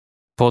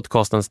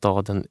Podcasten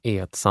Staden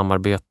är ett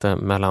samarbete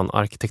mellan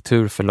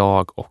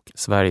Arkitekturförlag och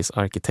Sveriges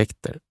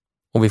arkitekter.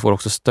 Och vi får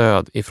också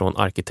stöd ifrån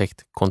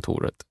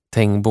arkitektkontoret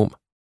Tengbom.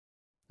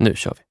 Nu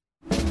kör vi!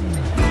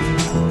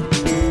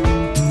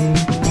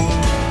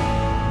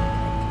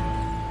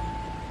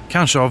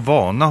 Kanske av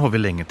vana har vi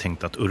länge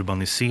tänkt att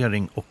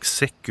urbanisering och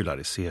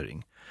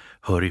sekularisering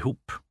hör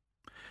ihop.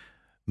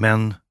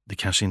 Men det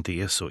kanske inte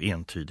är så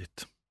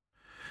entydigt.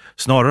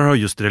 Snarare har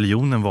just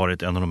religionen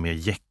varit en av de mer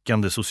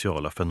jäckande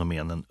sociala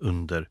fenomenen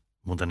under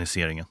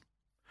moderniseringen.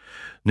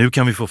 Nu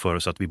kan vi få för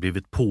oss att vi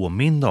blivit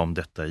påminda om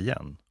detta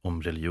igen,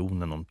 om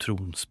religionen, om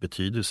trons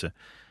betydelse,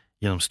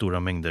 genom stora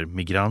mängder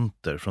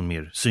migranter från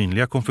mer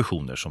synliga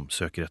konfessioner som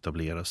söker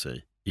etablera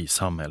sig i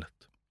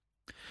samhället.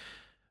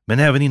 Men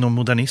även inom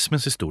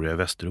modernismens historia i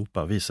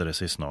Västeuropa visar det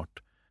sig snart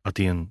att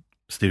det är en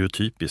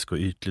stereotypisk och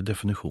ytlig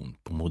definition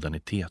på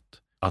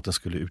modernitet, att den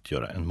skulle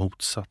utgöra en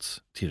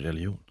motsats till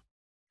religion.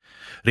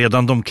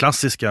 Redan de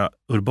klassiska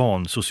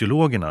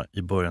urbansociologerna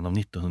i början av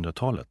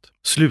 1900-talet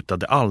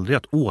slutade aldrig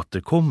att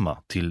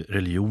återkomma till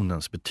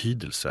religionens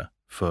betydelse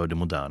för det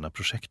moderna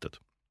projektet.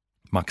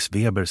 Max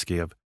Weber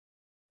skrev: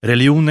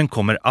 religionen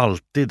kommer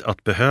alltid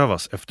att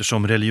behövas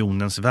eftersom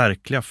religionens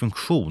verkliga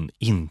funktion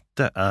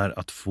inte är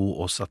att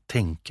få oss att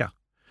tänka,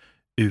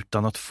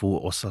 utan att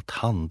få oss att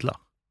handla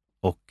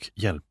och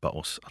hjälpa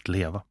oss att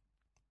leva.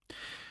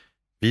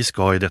 Vi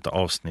ska i detta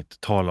avsnitt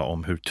tala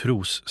om hur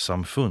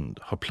trossamfund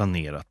har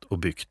planerat och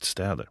byggt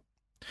städer.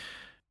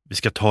 Vi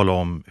ska tala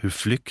om hur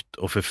flykt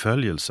och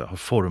förföljelse har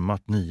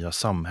format nya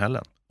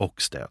samhällen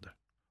och städer.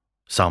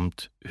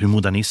 Samt hur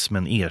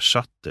modernismen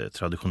ersatte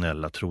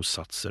traditionella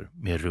trossatser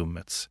med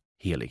rummets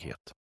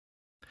helighet.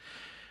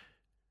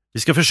 Vi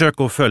ska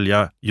försöka att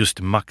följa just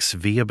Max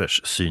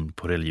Webers syn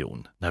på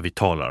religion när vi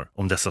talar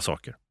om dessa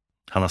saker.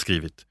 Han har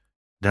skrivit: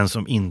 den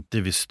som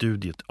inte vid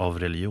studiet av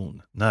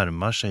religion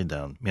närmar sig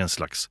den med en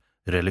slags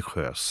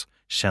religiös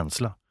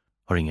känsla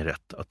har ingen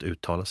rätt att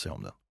uttala sig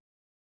om den.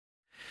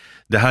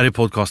 Det här är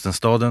podcasten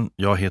Staden.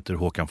 Jag heter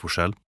Håkan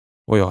Forsell.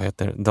 Och jag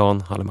heter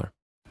Dan Hallemar.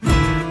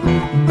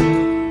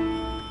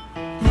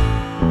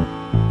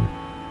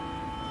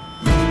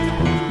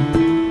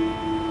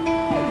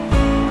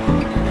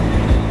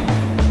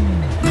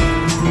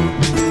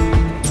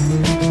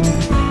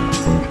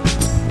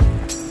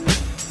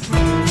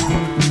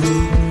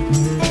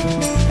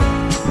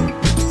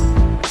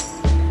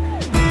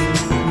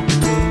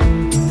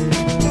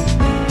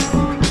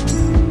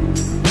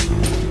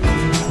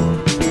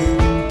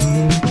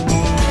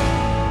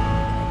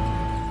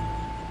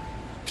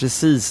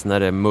 Precis när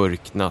det är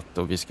mörknatt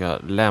och vi ska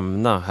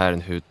lämna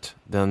Herrnhut,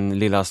 den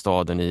lilla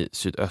staden i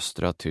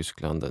sydöstra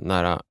Tyskland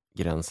nära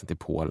gränsen till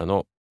Polen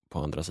och på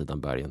andra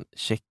sidan bergen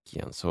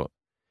Tjeckien, så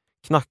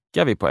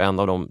knackar vi på en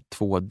av de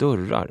 2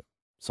 dörrar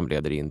som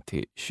leder in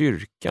till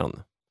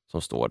kyrkan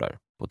som står där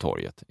på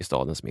torget i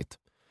stadens mitt.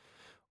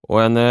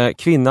 Och en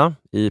kvinna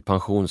i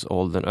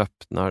pensionsåldern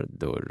öppnar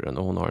dörren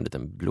och hon har en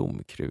liten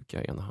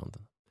blomkruka i ena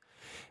handen.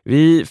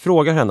 Vi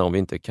frågar henne om vi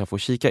inte kan få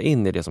kika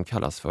in i det som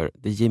kallas för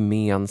det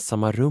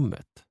gemensamma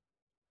rummet.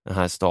 Den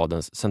här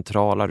stadens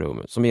centrala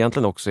rum, som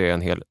egentligen också är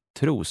en hel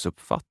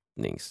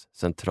trosuppfattnings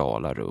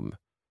centrala rum.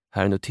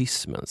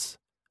 Herrnutismens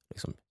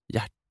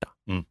hjärta.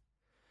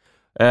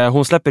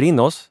 Hon släpper in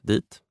oss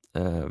dit,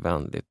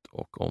 vänligt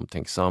och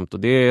omtänksamt. Och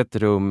det är ett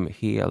rum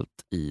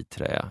helt i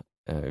trä.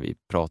 Vi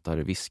pratar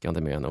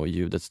viskande med henne och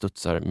ljudet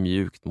studsar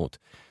mjukt mot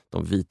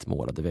de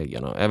vitmålade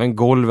väggarna. Även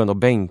golven och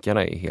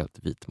bänkarna är helt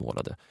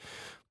vitmålade.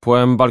 På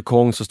en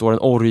balkong så står en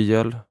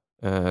orgel.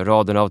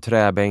 Raderna av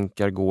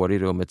träbänkar går i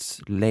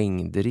rummets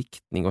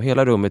längdriktning. Och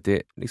hela rummet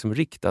är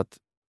riktat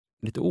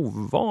lite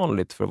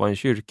ovanligt för att vara en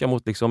kyrka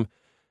mot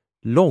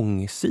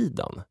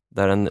långsidan.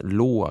 Där en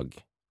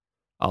låg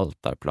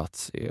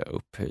altarplats är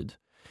upphöjd.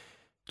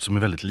 Som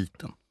är väldigt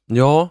liten.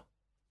 Ja.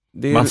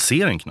 Man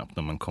ser den knappt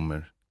när man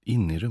kommer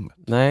in i rummet.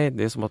 Nej,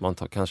 det är som att man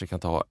kanske kan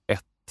ta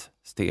ett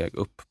steg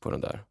upp på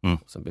den där.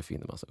 Och sen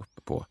befinner man sig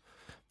uppe på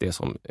det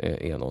som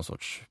är någon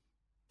sorts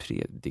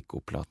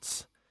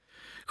predikoplats.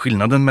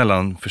 Skillnaden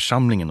mellan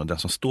församlingen och den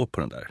som står på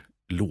den där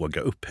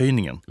låga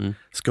upphöjningen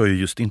ska ju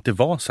just inte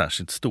vara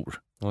särskilt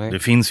stor. Nej. Det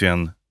finns ju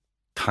en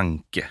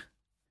tanke,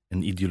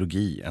 en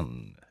ideologi,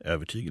 en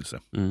övertygelse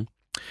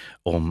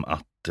om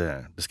att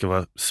det ska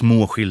vara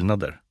små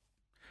skillnader.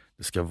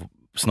 Det ska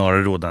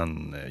snarare råda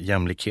en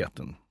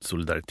jämlikheten,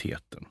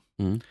 solidariteten.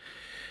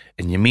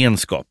 En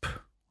gemenskap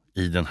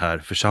i den här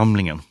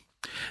församlingen.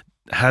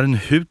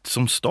 Herrnhut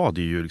som stad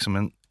är ju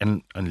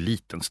en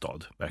liten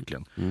stad,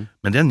 verkligen.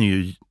 Men den är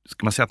ju,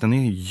 ska man säga att den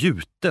är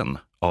gjuten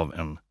av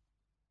en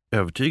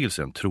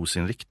övertygelse, en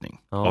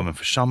trosinriktning, av en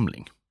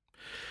församling.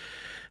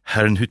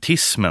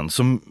 Herrnhutismen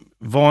som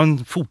var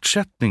en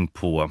fortsättning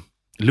på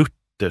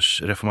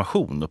Luthers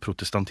reformation och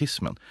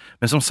protestantismen,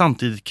 men som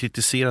samtidigt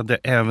kritiserade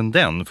även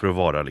den för att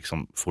vara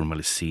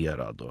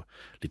formaliserad och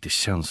lite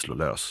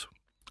känslolös.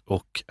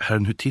 Och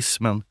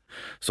herrnhutismen,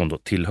 som då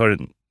tillhör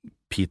en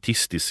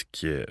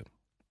pietistisk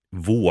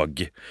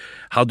våg,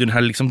 hade den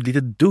här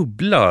lite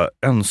dubbla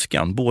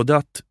önskan, både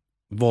att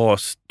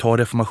ta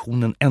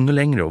reformationen ännu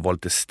längre och vara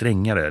lite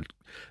strängare,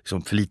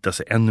 liksom förlita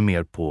sig ännu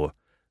mer på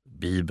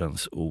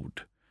Bibelns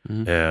ord.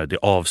 Det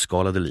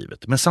avskalade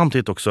livet. Men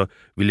samtidigt också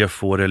vill jag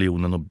få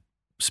religionen att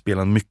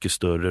spela en mycket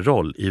större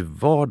roll i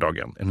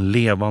vardagen. En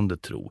levande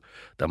tro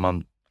där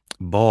man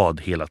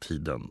bad hela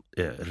tiden,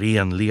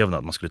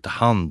 renlevnad, man skulle ta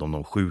hand om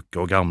de sjuka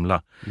och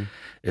gamla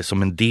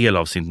som en del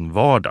av sin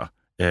vardag,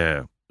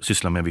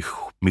 syssla med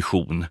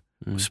mission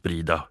och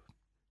sprida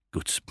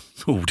Guds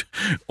ord.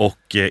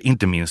 Och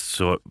inte minst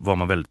så var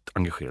man väldigt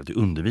engagerad i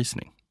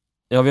undervisning.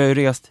 Ja, vi har ju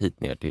rest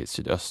hit ner till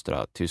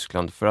sydöstra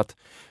Tyskland för att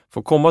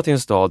få komma till en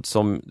stad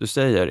som du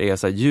säger är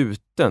så här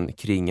gjuten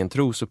kring en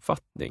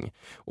trosuppfattning.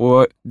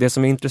 Och det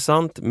som är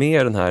intressant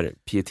med den här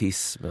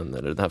pietismen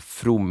eller den här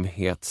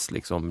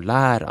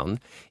fromhetsläran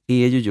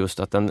är ju just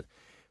att den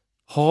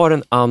har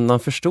en annan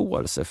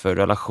förståelse för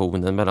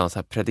relationen mellan så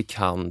här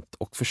predikant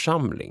och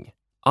församling.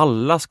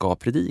 Alla ska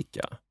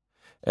predika.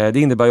 Det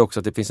innebär ju också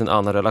att det finns en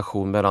annan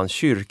relation mellan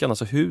kyrkan,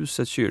 alltså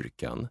huset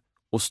kyrkan,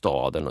 och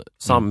staden och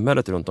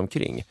samhället runt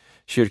omkring.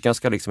 Kyrkan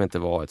ska liksom inte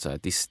vara ett så här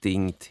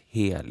distinkt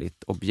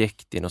heligt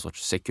objekt i någon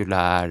sorts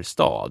sekulär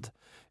stad,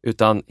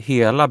 utan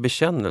hela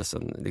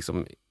bekännelsen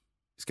liksom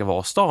ska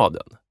vara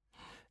staden.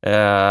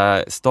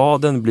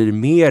 Staden blir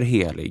mer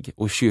helig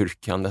och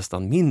kyrkan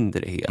nästan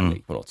mindre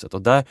helig på något sätt.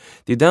 Och det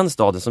är den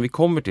staden som vi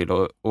kommer till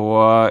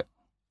och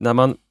när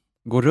man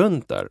går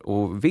runt där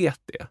och vet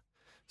det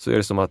så är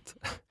det som att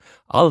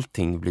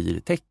allting blir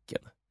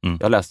tecken.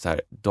 Jag läste så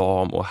här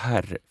dam- och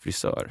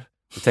herrfrisör.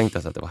 Jag tänkte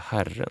att det var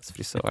herrens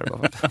frisör.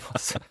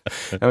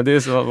 Ja, men det är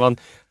så att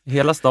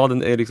hela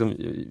staden är liksom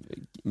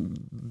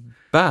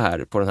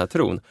bär på den här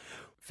tron.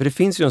 För det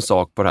finns ju en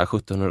sak på det här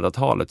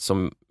 1700-talet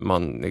som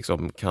man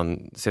liksom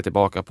kan se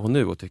tillbaka på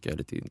nu och tycka är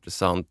lite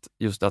intressant.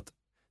 Just att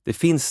det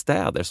finns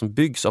städer som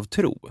byggs av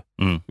tro.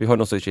 Vi har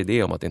någon sorts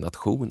idé om att det är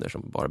nationer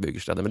som bara bygger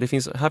städer. Men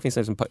här finns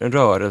liksom en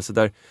rörelse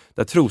där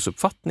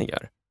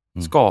trosuppfattningar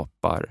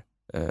skapar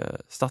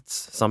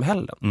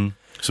stadssamhällen.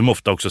 Som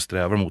ofta också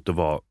strävar mot att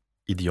vara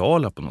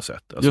ideala på något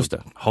sätt. Alltså, just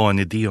det. Ha en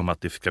idé om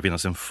att det ska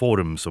finnas en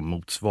form som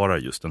motsvarar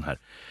just den här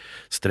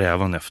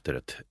strävan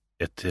efter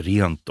ett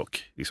rent och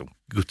liksom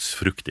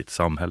gudsfruktigt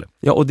samhälle.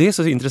 Ja, och det är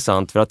så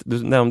intressant för att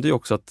du nämnde ju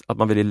också att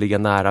man ville ligga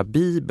nära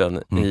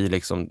Bibeln i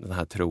liksom den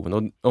här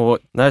tron. Och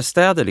när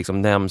städer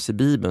liksom nämns i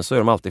Bibeln så är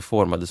de alltid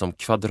formade som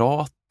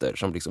kvadrater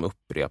som liksom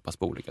upprepas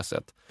på olika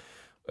sätt.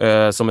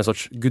 Som en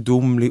sorts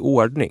gudomlig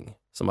ordning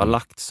som har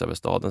lagts över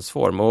stadens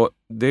form. Och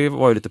det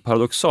var ju lite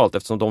paradoxalt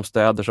eftersom de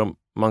städer som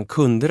man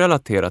kunde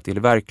relatera till i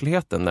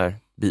verkligheten när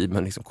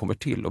Bibeln liksom kommer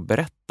till och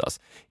berättas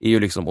är ju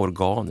liksom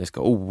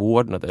organiska,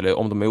 oordnade. Eller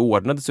om de är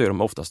ordnade så är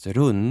de oftast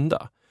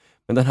runda.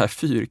 Men den här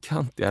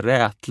fyrkantiga,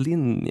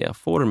 rätlinjiga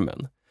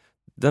formen,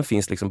 den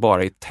finns liksom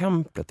bara i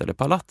templet eller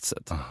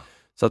palatset.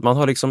 Så att man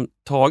har liksom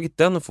tagit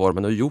den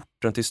formen och gjort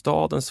den till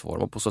stadens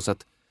form och på så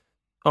sätt,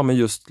 ja men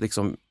just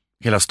liksom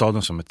hela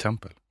staden som ett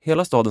tempel.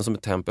 Hela staden som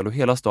ett tempel och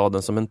hela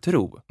staden som en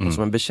tro och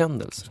som en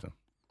bekännelse.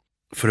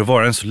 För att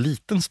vara en så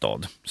liten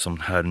stad som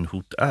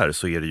Herrnhut är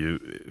så är det ju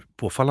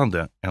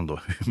påfallande ändå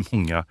hur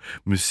många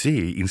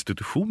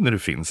museiinstitutioner det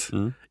finns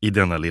i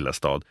denna lilla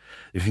stad.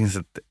 Det finns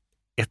ett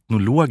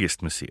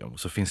etnologiskt museum och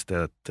så finns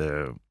det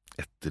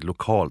ett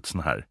lokalt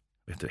sån här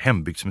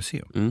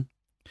hembygdsmuseum.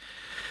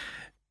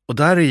 Och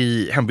där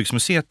i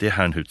hembygdsmuseet i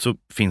Herrnhut så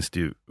finns det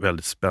ju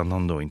väldigt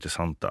spännande och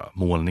intressanta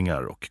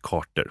målningar och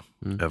kartor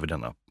över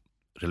denna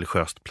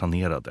religiöst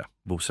planerade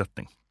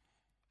bosättning.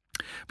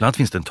 Bland annat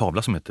finns det en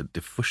tavla som heter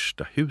Det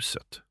första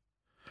huset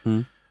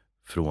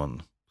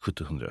från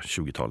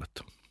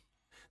 1720-talet.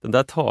 Den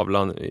där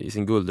tavlan i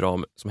sin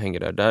guldram som hänger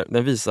där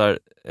den visar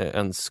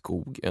en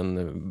skog,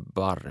 en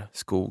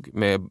barrskog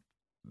med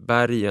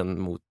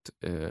bergen mot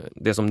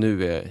det som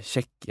nu är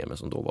Tjeckien men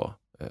som då var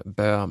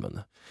Böhmen.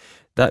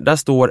 Där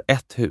står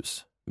ett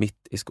hus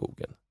mitt i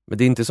skogen. Men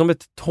det är inte som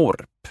ett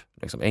torp,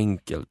 liksom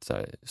enkelt så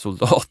här,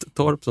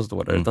 soldattorp som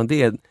står där, utan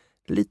det är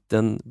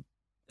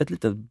ett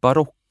litet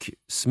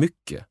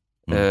barocksmycke.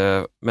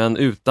 Men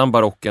utan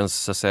barockens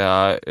så att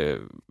säga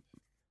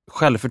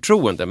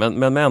självförtroende,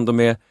 men ändå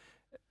med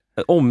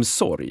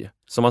omsorg.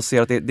 Så man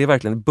ser att det är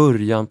verkligen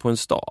början på en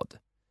stad.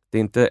 Det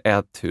är inte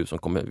ett hus som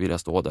kommer vilja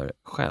stå där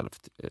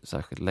självt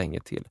särskilt länge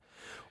till.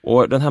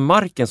 Och den här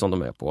marken som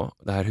de är på,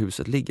 det här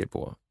huset ligger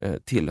på,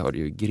 tillhör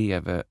ju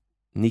greve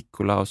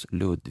Nikolaus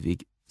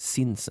Ludwig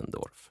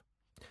Zinzendorf.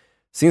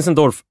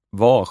 Zinzendorf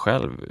var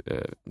själv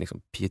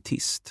liksom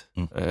pietist.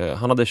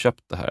 Han hade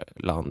köpt det här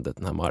landet,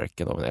 den här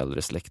marken av en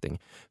äldre släkting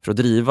för att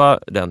driva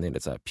den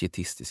enligt så här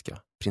pietistiska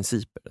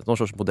principer. Någon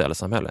sorts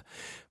modellsamhälle.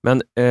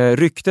 Men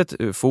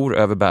ryktet for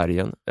över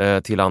bergen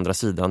till andra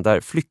sidan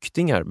där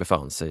flyktingar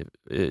befann sig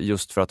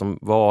just för att de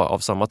var av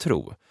samma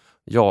tro.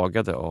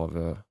 Jagade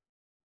av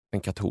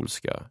den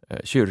katolska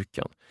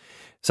kyrkan.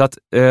 Så att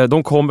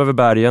de kom över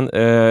bergen.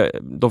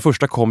 De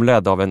första kom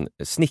ledda av en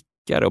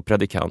snickare och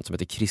predikant som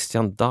heter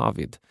Christian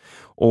David.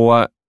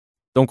 Och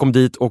de kom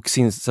dit och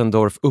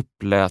Zinzendorf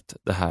upplät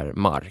det här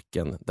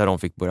marken där de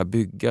fick börja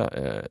bygga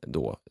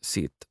då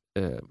sitt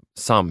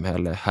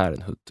samhälle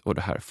Herrnhut och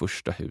det här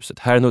första huset.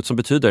 Herrnhut som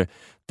betyder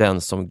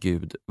den som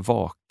Gud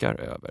vakar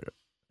över.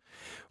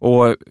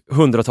 Och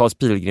hundratals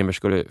pilgrimer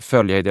skulle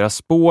följa i deras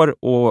spår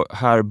och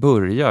här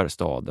börjar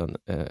staden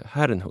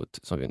Herrnhut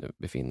som vi nu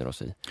befinner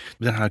oss i.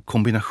 Den här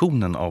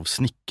kombinationen av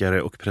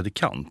snickare och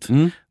predikant,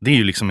 det är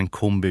ju liksom en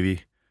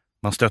kombi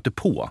man stöter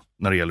på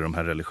när det gäller de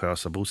här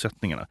religiösa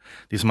bosättningarna.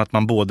 Det är som att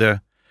man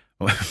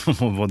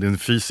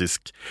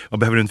man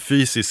behöver en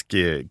fysisk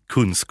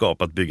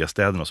kunskap att bygga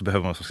städerna och så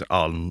behöver man också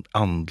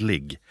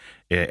andlig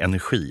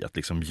energi att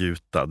liksom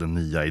gjuta den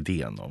nya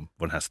idén om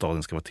vad den här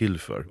staden ska vara till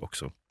för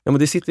också. Ja, men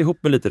det sitter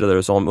ihop med lite det där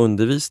du sa om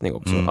undervisning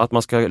också. Att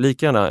man ska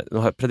lika gärna,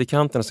 de här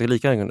predikanterna ska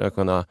lika gärna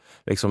kunna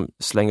liksom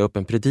slänga upp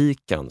en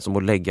predikan som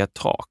att lägga ett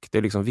tak. Det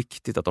är liksom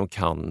viktigt att de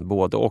kan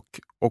både och,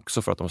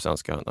 också för att de sen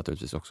ska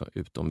naturligtvis också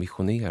ut och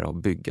missionera och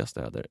bygga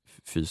städer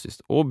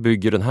fysiskt. Och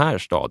bygger den här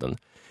staden.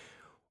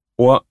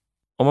 Och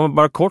om man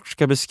bara kort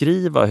ska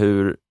beskriva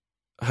hur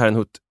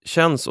Herrnhut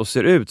känns och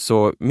ser ut,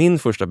 så min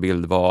första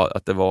bild var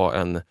att det var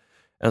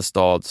en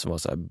stad som var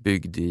så här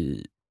byggd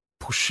i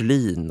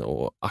porslin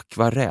och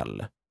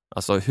akvarell.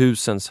 Alltså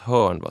husens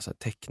hörn var så här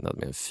tecknad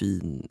med en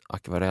fin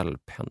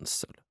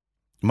akvarellpensel.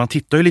 Man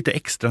tittar ju lite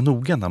extra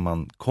noga när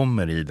man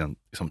kommer i den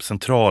liksom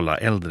centrala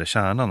äldre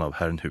kärnan av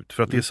Herrnhut.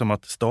 För att det är som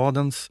att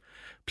stadens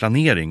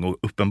planering och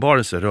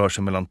uppenbarelse rör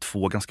sig mellan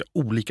två ganska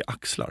olika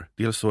axlar.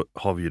 Dels så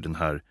har vi ju den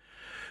här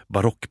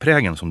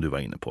barockprägen som du var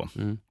inne på.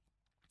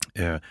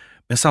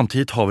 Men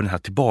samtidigt har vi den här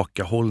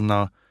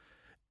tillbakahållna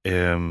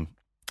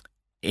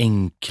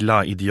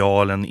enkla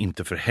idealen,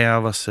 inte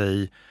förhäva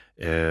sig,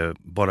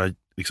 bara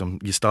liksom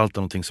gestalta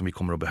någonting som vi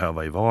kommer att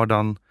behöva i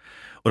vardagen.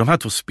 Och de här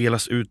två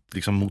spelas ut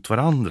liksom mot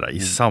varandra i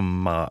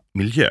samma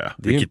miljö,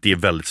 vilket är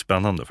väldigt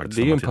spännande faktiskt.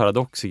 Det är ju en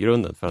paradox i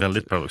grunden. För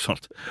väldigt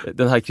paradoxalt.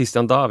 Den här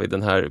Christian David,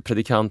 den här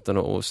predikanten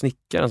och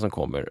snickaren som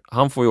kommer,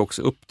 han får ju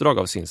också uppdrag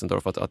av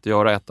Zinzendorf att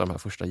göra ett av de här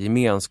första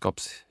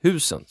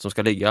gemenskapshusen som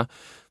ska ligga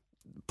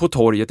på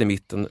torget i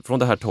mitten. Från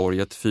det här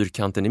torget,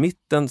 fyrkanten i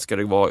mitten, ska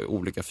det vara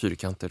olika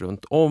fyrkanter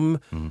runt om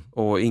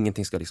och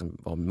ingenting ska liksom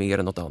vara mer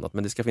än något annat,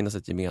 men det ska finnas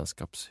ett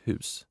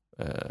gemenskapshus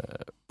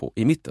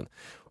i mitten.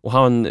 Och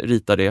han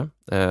ritar det,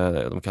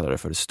 de kallar det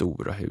för det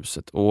stora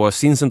huset. Och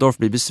Zinzendorf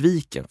blir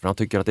besviken för han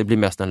tycker att det blir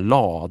mest en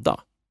lada.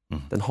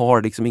 Den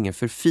har liksom ingen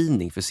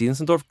förfining, för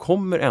Zinzendorf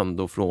kommer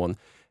ändå från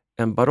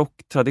en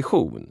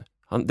barocktradition.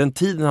 Den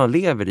tiden han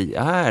lever i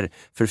är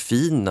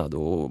förfinad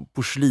och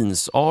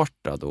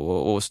porslinsartad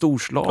och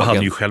storslagen. Och han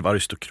är ju själv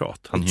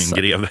aristokrat, han är ju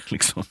en greve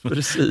liksom.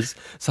 Precis,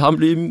 så han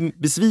blir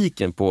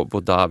besviken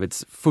på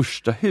Davids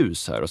första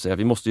hus här och säger att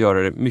vi måste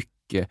göra det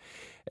mycket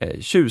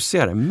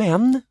tjusigare,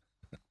 men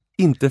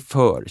inte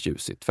för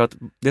tjusigt. För att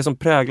det som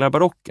präglar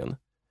barocken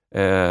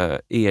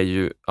är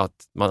ju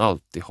att man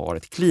alltid har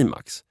ett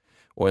klimax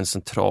och en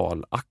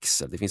central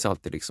axel. Det finns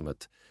alltid liksom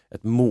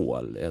ett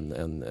mål,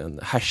 en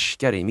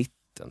härskare i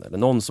mitten eller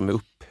någon som är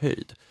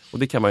upphöjd. Och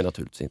det kan man ju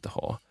naturligtvis inte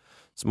ha.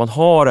 Så man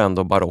har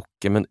ändå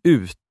barocken, men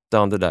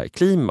utan det där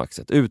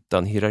klimaxet,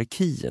 utan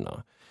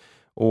hierarkierna.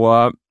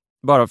 Och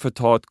bara för att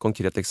ta ett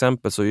konkret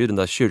exempel så är ju den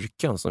där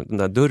kyrkan, den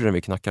där dörren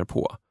vi knackar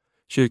på.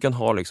 Kyrkan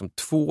har liksom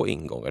 2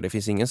 ingångar. Det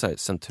finns ingen så här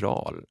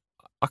central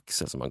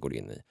axel som man går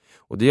in i.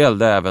 Och det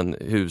gällde även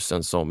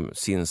husen som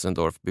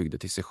Zinzendorf byggde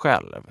till sig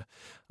själv.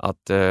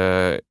 Att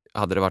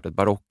hade det varit ett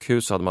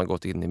barockhus så hade man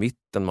gått in i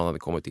mitten, man hade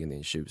kommit in i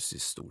en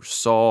tjusig stor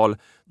sal.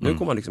 Nu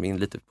kommer man liksom in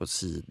lite på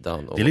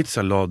sidan. Och det är lite så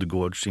här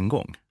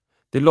ladugårdsingång.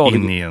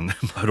 In i en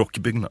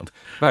barockbyggnad.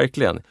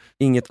 Verkligen.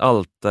 Inget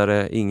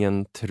altare,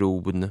 ingen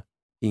tron,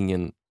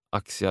 ingen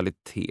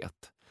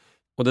axialitet.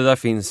 Och det där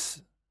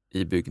finns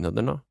i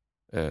byggnaderna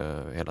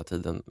hela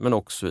tiden, men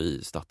också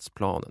i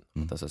stadsplanen.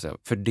 Att, så att säga,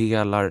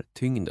 fördelar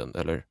tyngden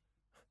eller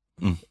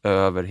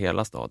över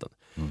hela staden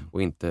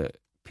och inte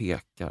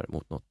pekar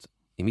mot något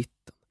i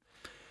mitten.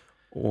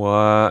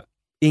 Och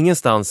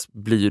ingenstans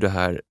blir det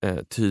här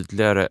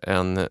tydligare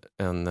än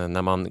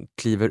när man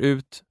kliver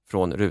ut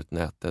från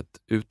rutnätet,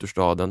 ut ur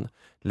staden,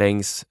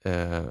 längs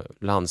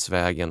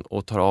landsvägen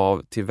och tar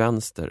av till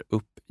vänster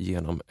upp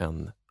genom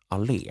en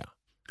allé.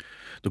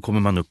 Då kommer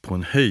man upp på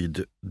en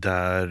höjd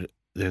där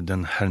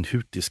den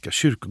herrnhutiska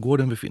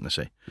kyrkogården befinner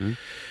sig.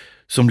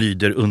 Som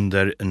lyder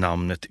under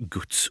namnet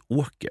Guds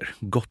åker,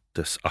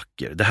 Gottes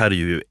acker. Det här är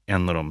ju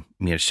en av de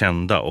mer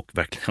kända och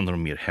verkligen en av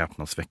de mer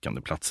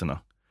häpnadsväckande platserna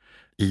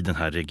i den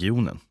här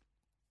regionen.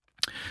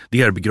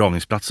 Det är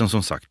begravningsplatsen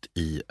som sagt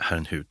i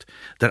Herrnhut,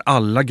 där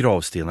alla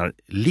gravstenar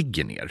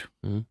ligger ner.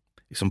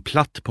 Liksom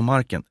platt på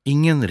marken.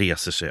 Ingen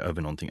reser sig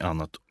över någonting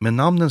annat. Men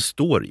namnen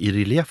står i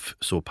relief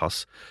så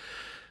pass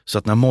så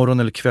att när morgon-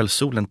 eller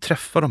kvällssolen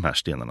träffar de här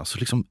stenarna så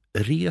liksom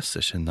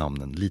reser sig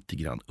namnen lite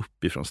grann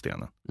uppifrån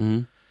stenen.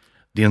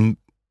 Det är en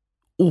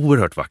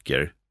oerhört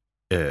vacker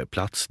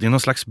plats. Det är någon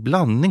slags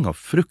blandning av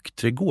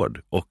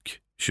fruktträdgård och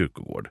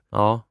kyrkogård.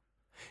 Ja,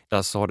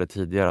 jag sa det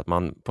tidigare att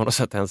man på något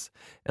sätt ens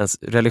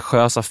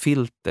religiösa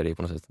filter är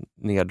på något sätt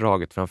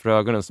neddraget framför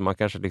ögonen så man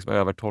kanske liksom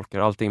övertolkar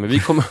allting. Men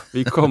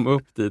vi kom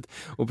upp dit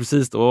och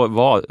precis då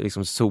var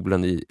liksom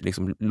solen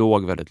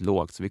låg väldigt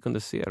lågt så vi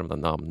kunde se de där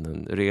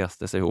namnen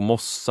reste sig och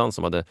mossan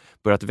som hade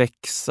börjat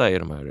växa i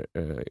de här...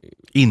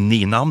 Inne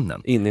i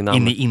namnen.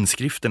 Inne i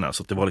inskrifterna.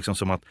 Så att det var liksom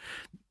som att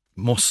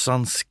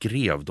Mossan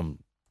skrev de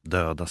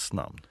dödas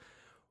namn.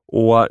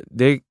 Och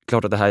det är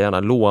klart att det här gärna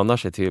lånar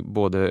sig till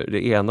både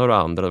det ena och det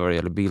andra vad det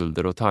gäller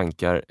bilder och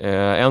tankar.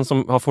 En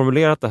som har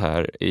formulerat det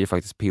här är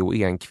faktiskt P.O.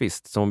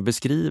 Enquist som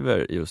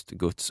beskriver just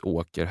Guds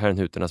åker,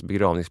 herrenhuternas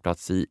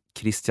begravningsplats i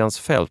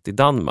Christiansfeld i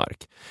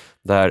Danmark,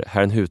 där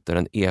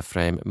herrenhutaren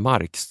Efraim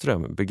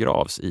Markström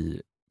begravs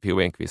i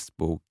P.O. Enquists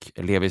bok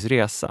Levis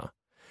resa.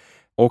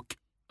 Och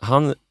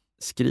han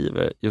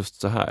skriver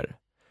just så här: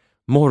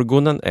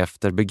 morgonen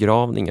efter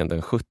begravningen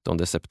den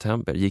 17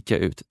 september gick jag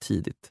ut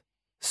tidigt.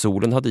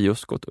 Solen hade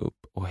just gått upp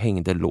och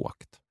hängde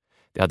lågt.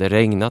 Det hade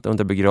regnat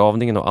under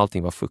begravningen och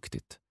allting var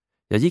fuktigt.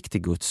 Jag gick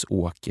till Guds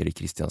åker i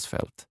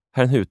Christiansfeld.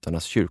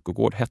 Herrenhutarnas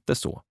kyrkogård hette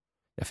så.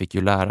 Jag fick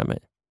ju lära mig.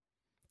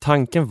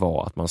 Tanken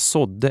var att man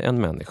sådde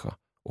en människa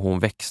och hon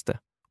växte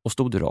och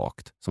stod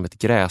rakt som ett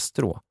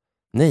grässtrå.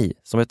 Nej,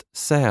 som ett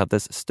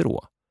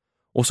sädesstrå.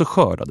 Och så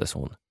skördades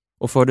hon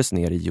och fördes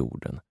ner i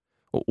jorden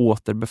och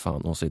åter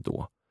befann hon sig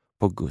då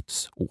på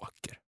Guds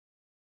åker.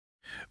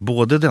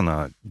 Både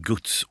denna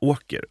Guds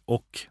åker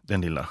och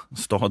den lilla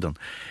staden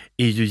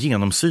är ju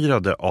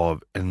genomsyrade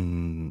av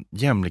en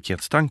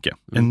jämlikhetstanke,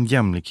 en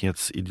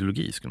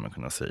jämlikhetsideologi skulle man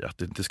kunna säga. Att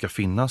det inte ska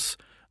finnas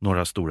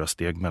några stora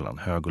steg mellan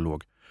hög och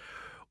låg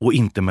och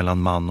inte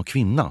mellan man och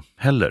kvinna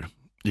heller.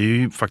 Det är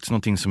ju faktiskt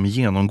någonting som är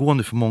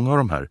genomgående för många av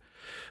de här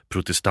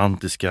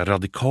protestantiska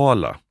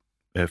radikala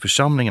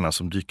församlingarna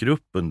som dyker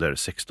upp under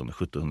 1600- och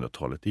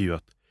 1700-talet. Det är ju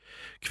att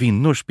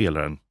kvinnor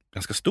spelar en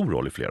ganska stor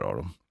roll i flera av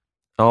dem.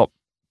 Ja,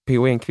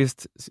 P.O.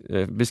 Enquist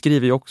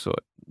beskriver ju också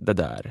det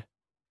där.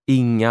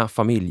 Inga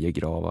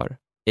familjegravar,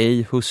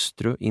 ej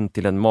hustru in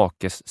till en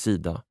makes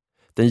sida.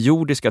 Den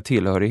jordiska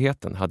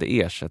tillhörigheten hade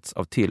ersätts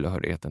av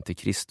tillhörigheten till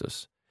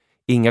Kristus.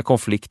 Inga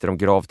konflikter om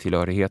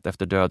gravtillhörighet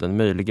efter döden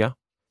möjliga.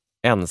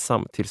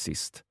 Ensam till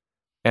sist.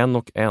 En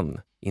och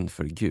en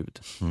inför Gud.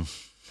 Mm.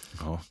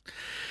 Ja.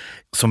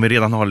 Som vi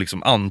redan har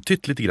liksom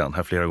antytt lite grann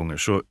här flera gånger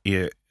så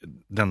är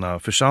denna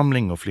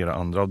församling och flera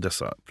andra av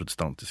dessa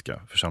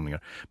protestantiska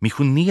församlingar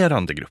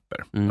missionerande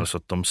grupper. Alltså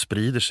att de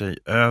sprider sig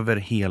över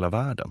hela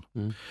världen.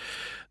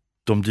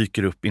 De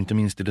dyker upp inte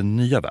minst i den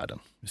nya världen.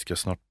 Vi ska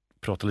snart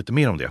prata lite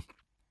mer om det.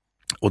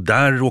 Och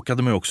där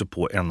råkade man också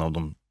på en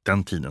av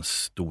den tidens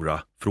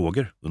stora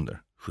frågor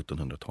under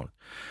 1700-talet.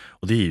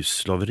 Och det är ju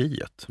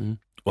slaveriet.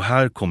 Och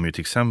här kommer ju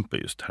till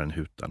exempel just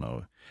herrenhutarna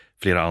och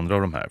flera andra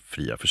av de här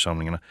fria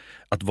församlingarna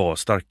att vara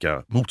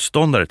starka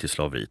motståndare till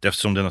slaveriet,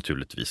 eftersom det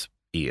naturligtvis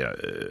är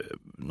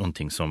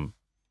någonting som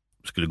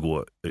skulle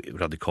gå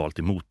radikalt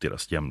emot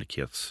deras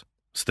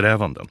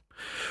jämlikhetssträvanden.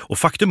 Och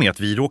faktum är att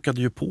vi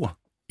råkade ju på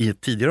i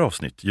ett tidigare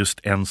avsnitt just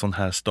en sån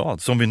här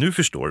stad som vi nu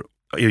förstår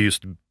är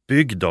just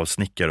byggd av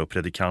snickare och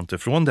predikanter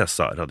från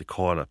dessa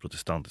radikala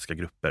protestantiska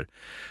grupper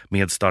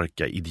med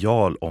starka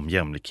ideal om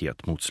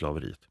jämlikhet mot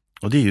slaveriet.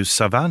 Och det är ju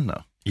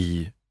Savannah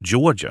i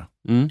Georgia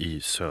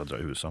i södra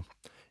USA.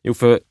 Jo,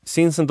 för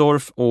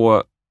Zinzendorf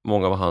och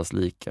många av hans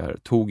likar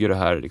tog ju det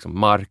här liksom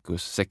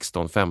Markus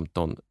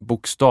 16:15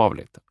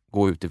 bokstavligt.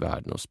 Gå ut i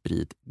världen och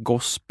sprid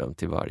gospeln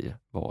till varje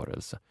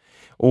varelse.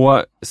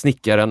 Och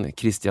snickaren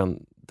Christian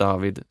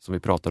David som vi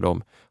pratade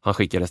om, han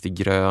skickades till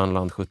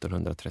Grönland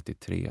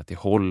 1733, till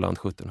Holland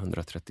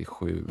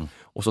 1737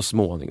 och så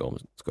småningom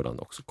skulle han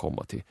också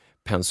komma till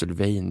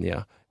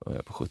Pennsylvania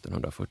på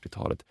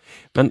 1740-talet.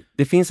 Men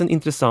det finns en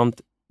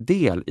intressant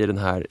del i den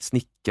här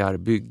snickar,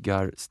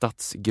 byggar,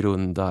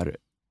 stadsgrundar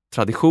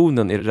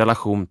traditionen i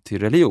relation till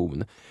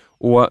religion.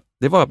 Och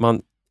det var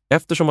att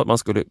eftersom att man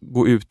skulle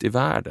gå ut i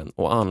världen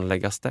och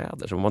anlägga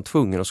städer så var man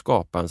tvungen att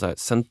skapa en så här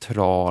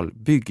central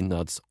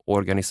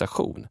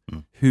byggnadsorganisation.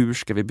 Hur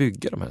ska vi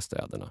bygga de här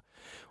städerna?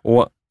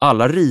 Och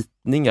alla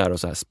ritningar och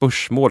så här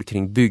spörsmål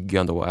kring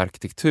byggande och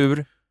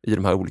arkitektur i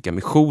de här olika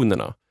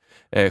missionerna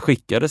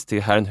skickades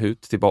till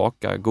herrenhut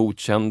tillbaka,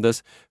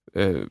 godkändes,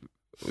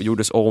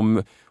 gjordes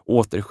om,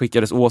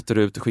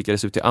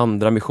 skickades ut till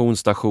andra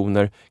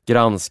missionsstationer,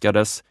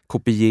 granskades,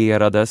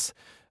 kopierades,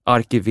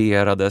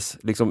 arkiverades,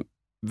 liksom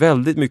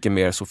väldigt mycket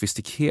mer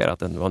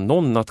sofistikerat än vad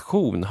någon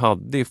nation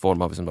hade i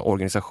form av en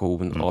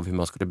organisation av hur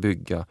man skulle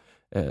bygga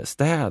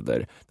städer.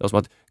 Det var som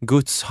att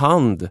Guds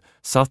hand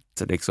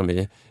satt liksom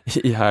i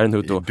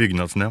herrenhut och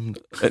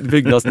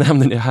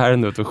byggnadsnämnden i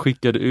herrenhut och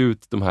skickade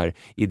ut de här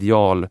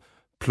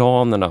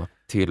idealplanerna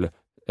till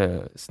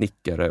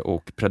snickare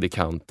och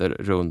predikanter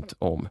runt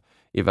om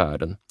i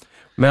världen.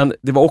 Men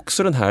det var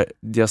också den här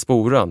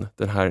diasporan,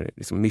 den här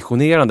liksom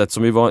missionerandet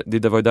som det var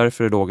ju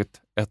därför det låg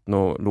ett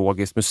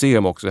etnologiskt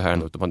museum också här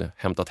nu. De hade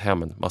hämtat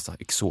hem en massa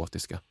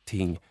exotiska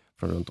ting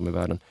från runt om i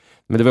världen.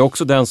 Men det var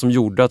också den som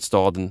gjorde att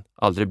staden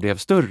aldrig blev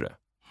större.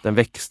 Den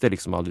växte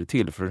liksom aldrig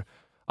till för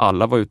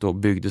alla var ute och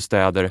byggde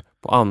städer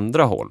på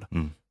andra håll.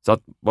 Så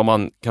att vad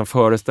man kan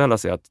föreställa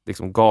sig att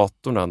liksom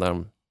gatorna när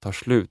de tar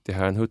slut i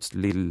Herrenhuts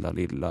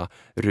lilla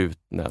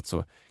rutnät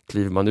så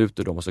kliver man ut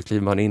ur dem och så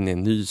kliver man in i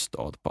en ny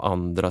stad på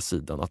andra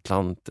sidan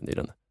Atlanten i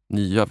den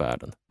nya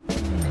världen.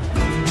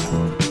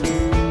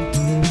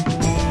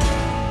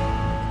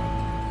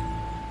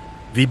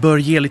 Vi bör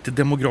ge lite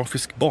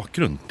demografisk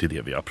bakgrund till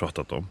det vi har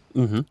pratat om.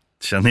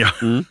 Känner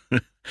jag.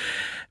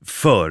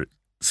 För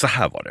så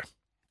här var det.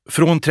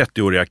 Från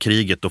 30-åriga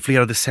kriget och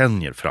flera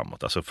decennier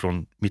framåt, alltså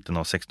från mitten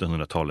av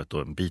 1600-talet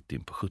och en bit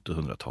in på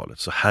 1700-talet,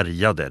 så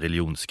härjade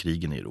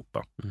religionskrigen i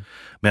Europa.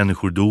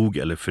 Människor dog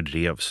eller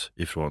fördrevs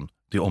ifrån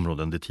de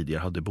områden de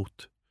tidigare hade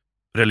bott.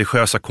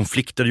 Religiösa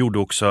konflikter gjorde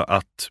också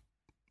att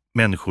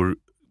människor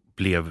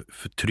blev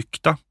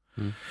förtryckta.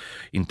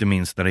 Inte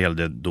minst när det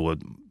gällde då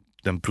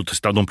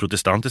de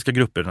protestantiska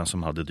grupperna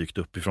som hade dykt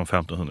upp ifrån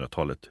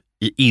 1500-talet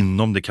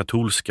inom det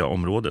katolska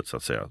området så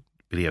att säga,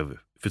 blev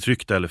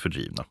förtryckta eller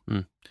fördrivna.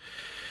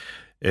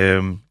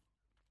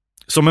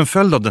 Som en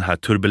följd av den här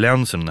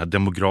turbulensen, den här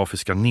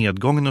demografiska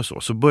nedgången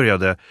och så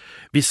började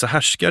vissa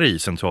härskare i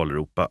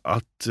Centraleuropa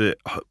att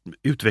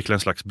utveckla en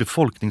slags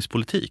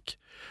befolkningspolitik.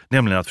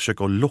 Nämligen att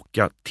försöka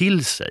locka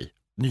till sig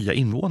nya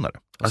invånare.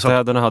 Alltså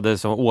städerna hade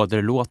som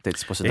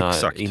åderlåtits på sina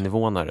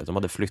invånare. De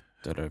hade flytt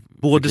eller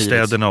både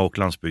städerna och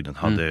landsbygden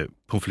hade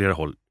på flera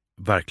håll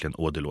verkligen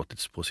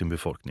åderlåtits på sin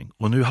befolkning.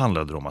 Och nu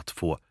handlade det om att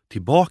få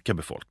tillbaka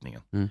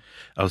befolkningen.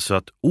 Alltså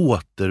att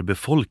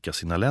återbefolka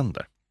sina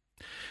länder.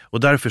 Och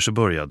därför så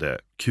började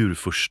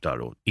kurfurstar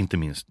och inte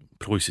minst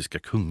preussiska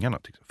kungarna,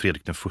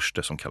 Fredrik den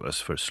förste som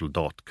kallades för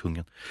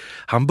soldatkungen.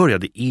 Han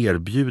började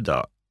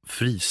erbjuda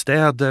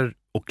fristäder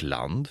och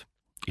land,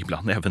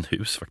 ibland även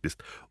hus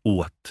faktiskt,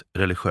 åt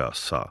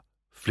religiösa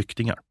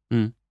flyktingar.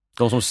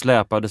 De som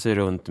släpade sig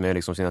runt med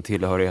liksom sina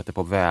tillhörigheter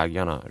på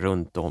vägarna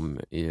runt om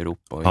i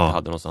Europa och inte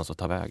hade någonstans att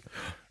ta vägen.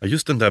 Ja,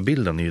 just den där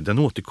bilden, den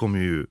återkommer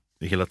ju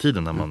hela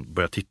tiden när man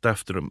börjar titta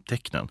efter de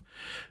tecknen.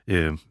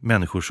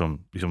 Människor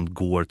som liksom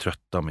går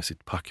trötta med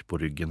sitt pack på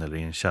ryggen eller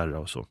i en kärra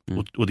och så.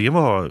 Och det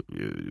var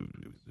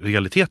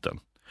realiteten.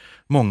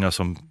 Många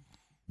som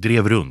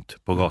drev runt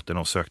på gatorna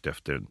och sökte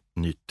efter ett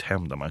nytt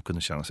hem där man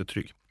kunde känna sig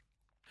trygg.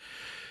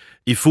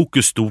 I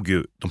fokus stod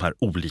ju de här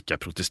olika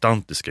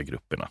protestantiska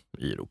grupperna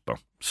i Europa.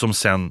 Som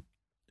sen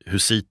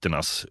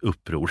husiternas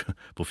uppror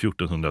på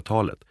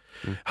 1400-talet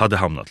hade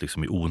hamnat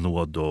liksom i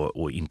onåd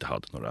och inte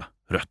hade några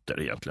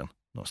rötter egentligen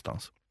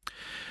någonstans.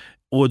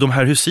 Och de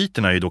här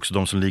husiterna är ju också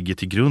de som ligger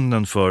till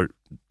grunden för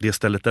det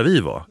stället där vi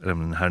var,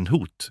 den här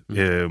Hot.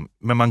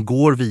 Men man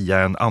går via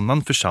en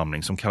annan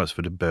församling som kallas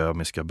för det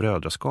böhmiska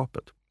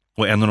brödraskapet.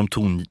 Och en av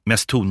de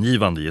mest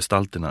tongivande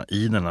gestalterna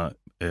i denna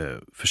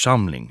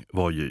församling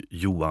var ju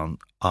Johan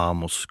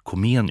Amos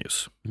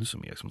Comenius,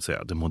 som är som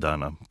säga, den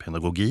moderna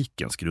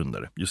pedagogikens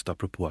grundare. Just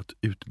apropå att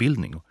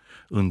utbildning och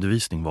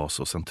undervisning var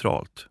så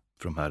centralt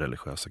för de här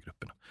religiösa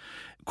grupperna.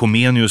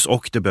 Comenius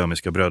och det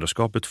böhmiska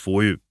brödraskapet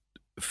får ju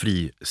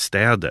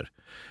fristäder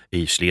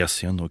i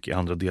Schlesien och i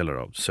andra delar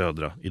av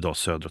idag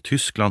södra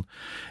Tyskland.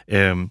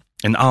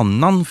 En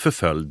annan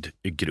förföljd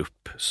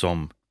grupp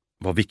som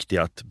var viktig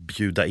att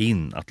bjuda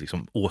in, att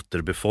liksom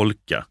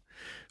återbefolka,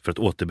 för att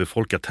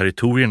återbefolka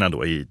territorierna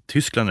då i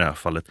Tyskland i det här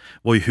fallet,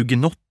 var ju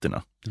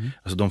hugenotterna,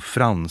 alltså de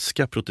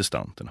franska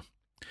protestanterna.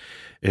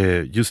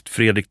 Just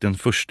Fredrik den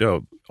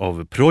förste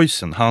av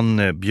Preussen,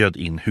 han bjöd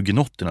in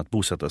hugenotterna att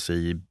bosätta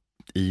sig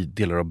i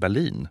delar av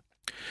Berlin.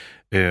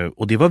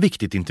 Och det var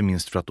viktigt inte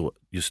minst för att då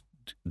just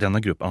denna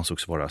grupp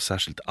ansågs vara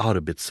särskilt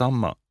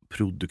arbetsamma,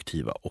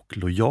 produktiva och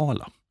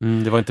lojala.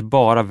 Det var inte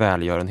bara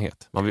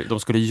välgörenhet. De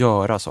skulle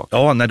göra saker.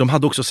 Ja, nej, de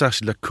hade också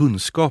särskilda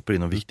kunskaper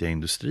inom viktiga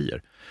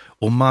industrier.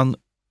 Om man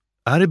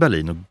är i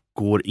Berlin och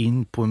går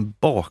in på en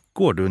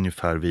bakgård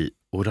ungefär vid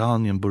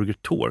Oranienburger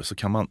Tor så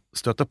kan man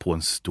stöta på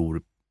ett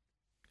stort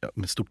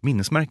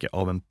minnesmärke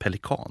av en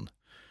pelikan.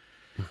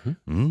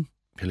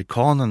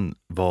 Pelikanen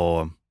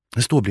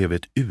den står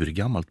bredvid ett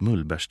urgammalt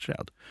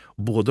mullbärsträd.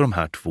 Och båda de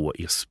här två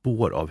är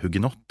spår av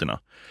hugenotterna.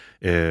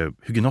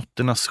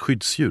 Hugenotternas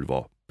skyddsdjur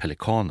var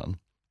pelikanen.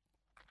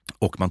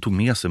 Och man tog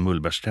med sig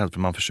mullbärsträd för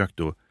man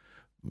försökte att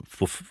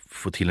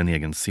få till en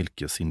egen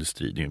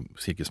silkesindustri.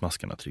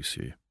 Silkesmaskarna trivs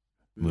ju i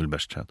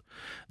mullbärsträd.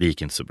 Det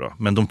gick inte så bra.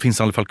 Men de finns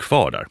i alla fall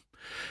kvar där.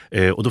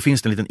 Och då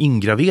finns det en liten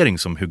ingravering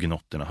som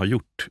hugenotterna har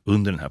gjort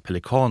under den här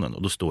pelikanen.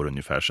 Och då står det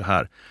ungefär så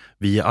här: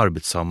 vi är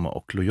arbetsamma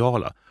och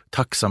lojala.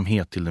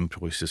 Tacksamhet till den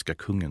preussiska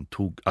kungen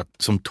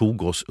som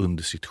tog oss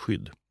under sitt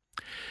skydd.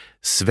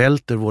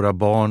 Svälter våra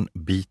barn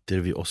biter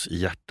vi oss i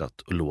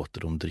hjärtat och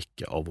låter dem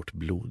dricka av vårt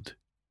blod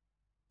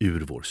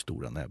ur vår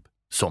stora näbb,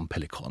 som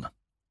pelikanen.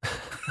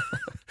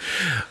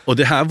 Och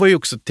det här var ju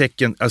också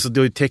tecken, alltså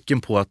det är ju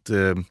tecken på att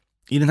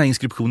i den här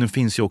inskriptionen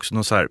finns ju också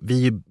något så här: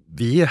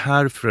 vi är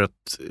här för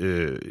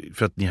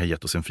att ni har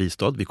gett oss en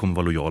fristad, vi kommer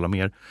vara lojala med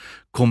er.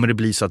 Kommer det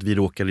bli så att vi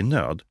råkar i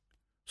nöd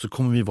så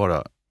kommer vi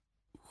vara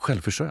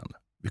självförsörjande.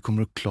 Vi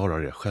kommer att klara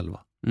det själva.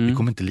 Vi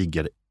kommer inte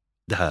ligga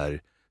det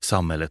här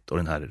samhället och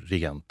den här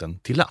regenten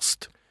till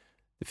last.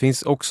 Det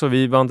finns också,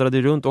 vi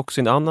vandrade runt också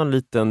i en annan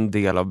liten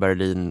del av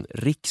Berlin,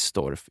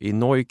 Rixdorf i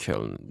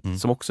Neukölln,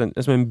 som också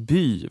som en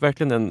by,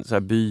 verkligen en så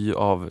här by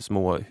av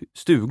små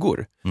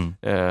stugor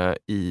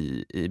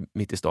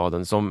mitt i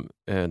staden som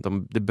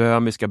det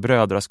böhmiska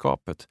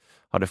brödraskapet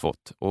hade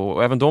fått.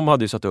 Och även de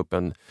hade ju satt upp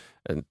en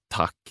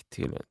tack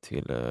till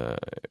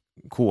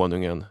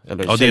konungen.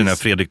 Eller ja, det är den här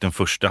Fredrik den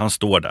förste, han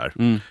står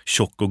där.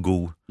 Tjock och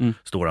god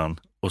står han.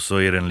 Och så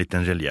är det en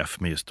liten relief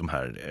med just de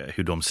här,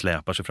 hur de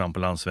släpar sig fram på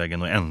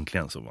landsvägen och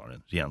äntligen så var det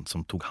en regent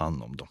som tog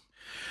hand om dem.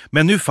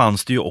 Men nu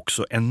fanns det ju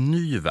också en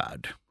ny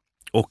värld.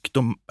 Och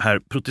de här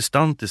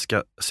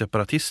protestantiska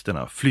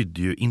separatisterna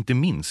flydde ju inte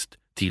minst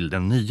till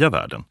den nya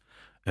världen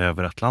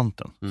över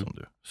Atlanten, som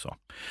du sa.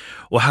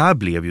 Och här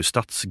blev ju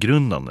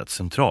statsgrundandet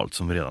centralt,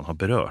 som vi redan har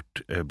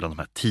berört, bland de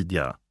här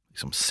tidiga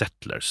liksom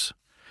settlers.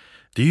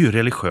 Det är ju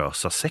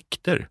religiösa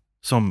sekter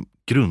som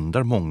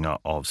grundar många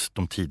av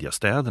de tidiga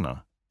städerna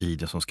i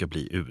det som ska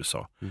bli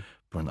USA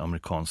på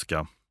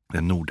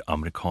den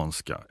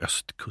nordamerikanska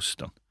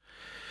östkusten.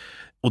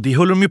 Och det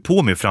höll de ju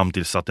på med fram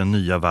tills att den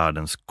nya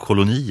världens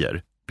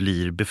kolonier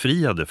blir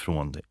befriade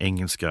från den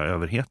engelska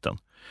överheten.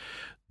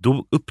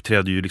 Då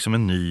uppträder ju liksom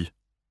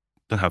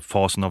den här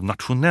fasen av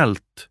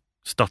nationellt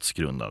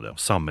statsgrundande,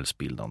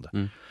 samhällsbildande.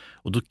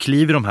 Och då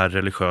kliver de här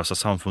religiösa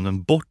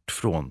samfunden bort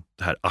från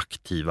det här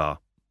aktiva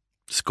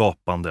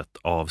skapandet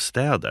av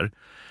städer.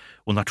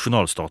 Och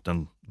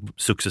nationalstaten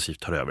successivt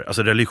tar över.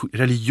 Alltså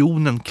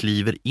religionen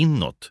kliver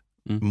inåt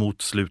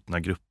mot slutna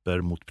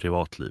grupper, mot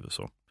privatliv och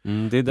så.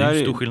 Det är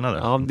en stor skillnad.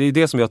 Ja, det är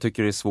det som jag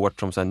tycker är svårt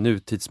som så här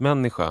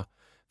nutidsmänniska.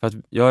 För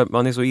att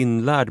man är så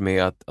inlärd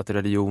med att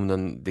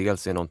religionen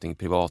dels är någonting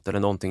privat eller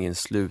någonting i en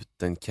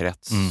sluten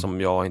krets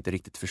som jag inte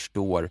riktigt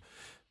förstår.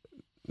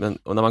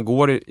 Och när man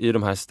går i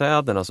de här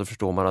städerna så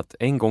förstår man att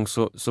en gång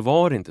så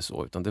var det inte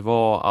så, utan det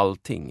var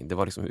allting. Det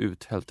var liksom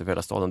uthällt över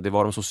hela staden. Det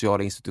var de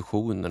sociala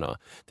institutionerna,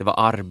 det var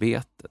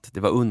arbetet, det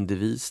var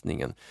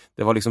undervisningen.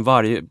 Det var liksom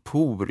varje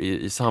por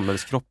i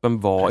samhällskroppen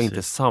var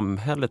inte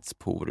samhällets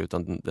por,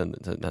 utan den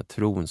här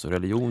trons och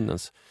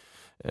religionens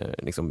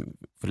liksom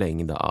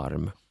förlängda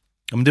arm.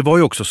 Ja, men det var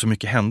ju också så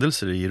mycket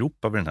händelser i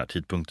Europa vid den här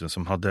tidpunkten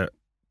som hade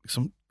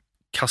liksom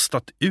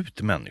kastat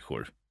ut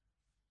människor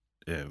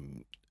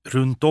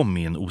runt om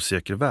i en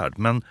osäker värld,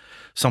 men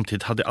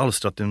samtidigt hade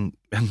alstrat en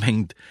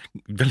mängd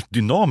väldigt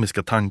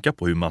dynamiska tankar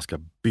på hur man ska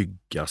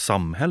bygga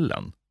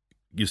samhällen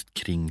just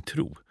kring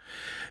tro.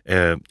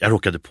 Jag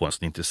råkade på en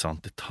sån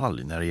intressant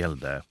detalj när det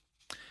gällde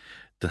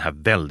den här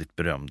väldigt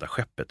berömda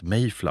skeppet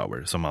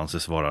Mayflower, som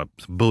anses vara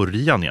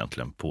början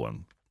egentligen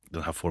på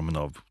den här formen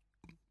av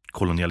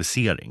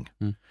kolonialisering.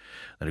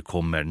 När det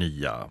kommer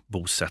nya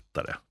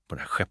bosättare på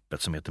det här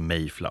skeppet som heter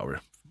Mayflower,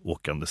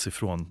 åkandes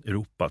ifrån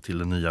Europa till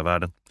den nya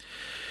världen.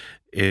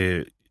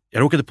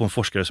 Jag råkade på en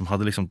forskare som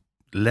hade liksom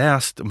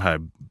läst de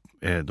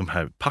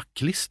här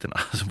packlistorna,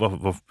 alltså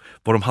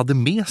vad de hade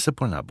med sig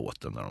på den här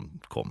båten när de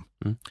kom.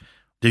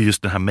 Det är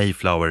just den här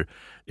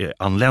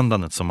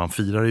Mayflower-anländandet som man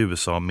firar i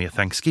USA med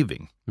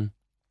Thanksgiving.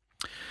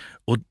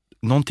 Och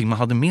någonting man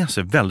hade med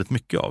sig väldigt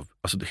mycket av,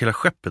 alltså hela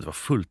skeppet var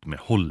fullt med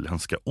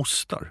holländska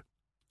ostar.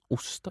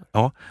 Ostar?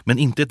 Ja, men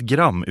inte ett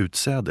gram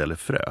utsäde eller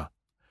frö.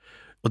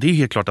 Och det är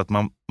helt klart att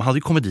man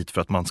hade kommit dit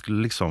för att man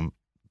skulle liksom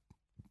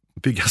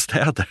bygga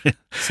städer.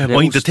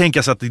 Och inte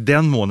tänka sig att i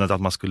den månaden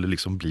att man skulle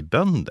liksom bli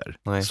bönder.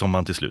 Nej. Som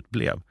man till slut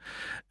blev.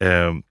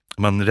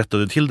 Man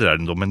rättade till det där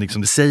ändå, men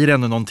liksom det säger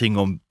ändå någonting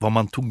om vad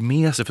man tog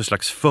med sig för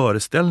slags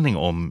föreställning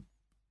om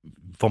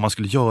vad man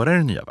skulle göra i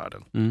den nya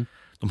världen.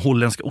 De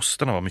holländska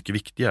ostarna var mycket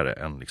viktigare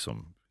än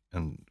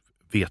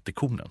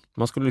vetekornen.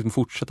 Man skulle liksom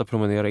fortsätta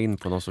promenera in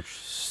på någon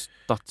sorts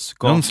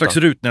stadsgata. Någon slags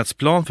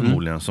rutnätsplan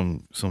förmodligen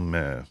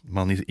som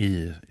man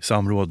i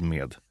samråd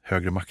med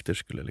högre makter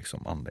skulle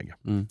liksom anlägga.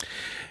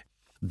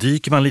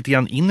 Dyker man lite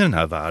grann in i den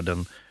här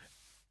världen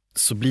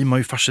så blir man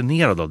ju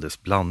fascinerad av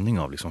dess blandning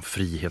av liksom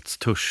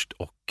frihetstörst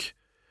och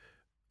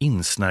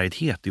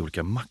insnärjdhet i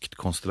olika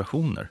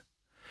maktkonstellationer.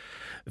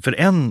 För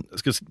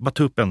ska jag bara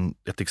ta upp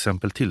ett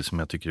exempel till som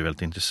jag tycker är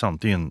väldigt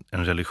intressant. Det är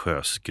en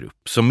religiös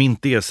grupp som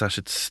inte är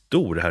särskilt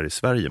stor här i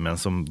Sverige, men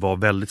som var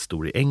väldigt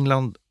stor i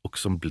England och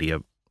som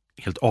blev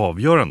helt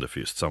avgörande för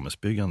just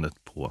samhällsbyggandet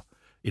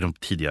i de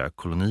tidiga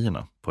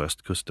kolonierna på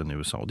östkusten i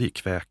USA. Och det är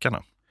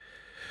kväkarna.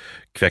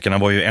 Kväkarna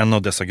var ju en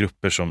av dessa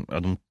grupper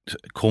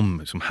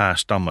som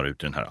härstammar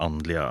ut i den här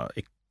andliga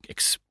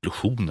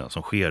explosionen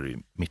som sker i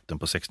mitten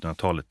på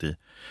 1600-talet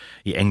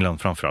i England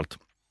framförallt.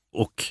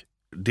 Och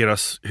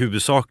deras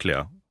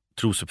huvudsakliga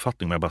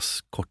trosuppfattning, om jag bara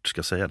kort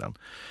ska säga den,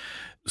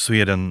 så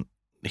är den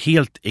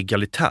helt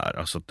egalitär.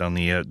 Alltså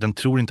den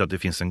tror inte att det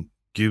finns en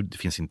gud, det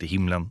finns inte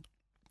himlen.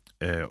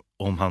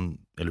 Om han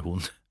eller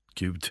hon,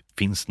 Gud,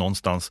 finns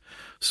någonstans,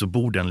 så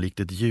bor den likt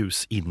ett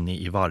ljus inne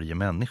i varje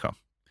människa.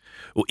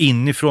 Och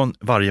inifrån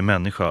varje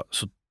människa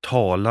så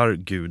talar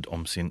Gud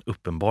om sin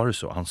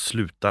uppenbarelse, och han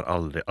slutar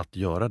aldrig att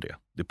göra det.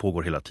 Det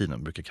pågår hela tiden,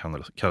 det brukar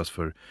kallas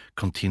för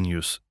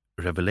continuous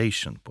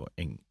revelation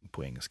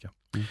på engelska.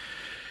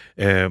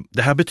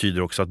 Det här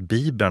betyder också att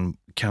Bibeln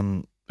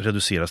kan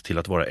reduceras till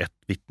att vara ett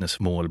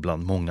vittnesmål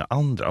bland många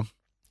andra.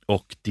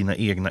 Och dina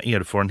egna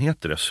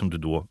erfarenheter, eftersom du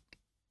då,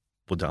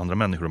 både andra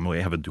människor och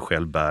även du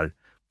själv, bär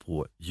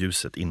på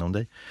ljuset inom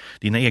dig.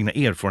 Dina egna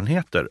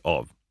erfarenheter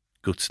av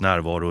Guds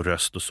närvaro,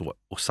 röst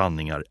och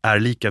sanningar är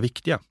lika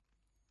viktiga.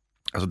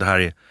 Alltså det här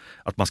är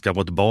att man ska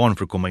vara ett barn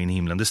för att komma in i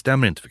himlen. Det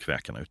stämmer inte för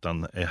kväkarna,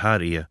 utan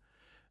här är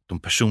de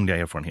personliga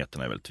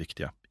erfarenheterna är väldigt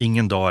viktiga.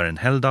 Ingen dag är en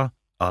helgdag,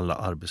 alla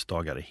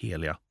arbetsdagar är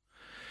heliga.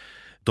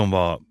 De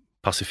var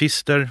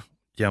pacifister,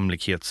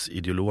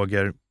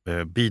 jämlikhetsideologer,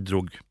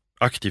 bidrog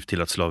aktivt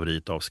till att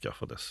slaveriet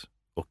avskaffades.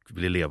 och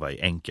ville leva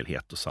i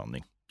enkelhet och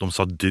sanning. De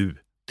sa du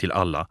till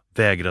alla,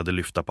 vägrade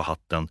lyfta på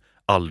hatten,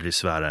 aldrig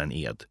svära en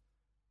ed.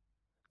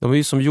 De är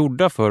ju som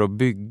gjorda för att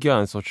bygga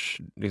en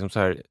sorts liksom så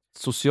här,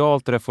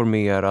 socialt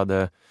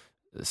reformerade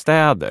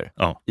städer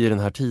i den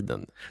här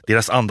tiden.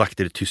 Deras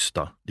andakter är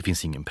tysta. Det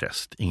finns ingen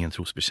präst, ingen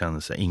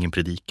trosbekännelse, ingen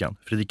predikan.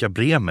 Fredrika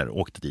Bremer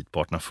åkte dit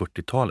på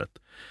 1840-talet.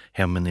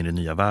 Hemmen i den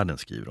nya världen,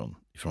 skriver hon,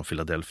 från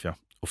Philadelphia,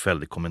 och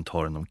fällde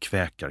kommentaren om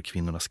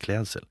kväkarkvinnornas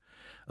klädsel.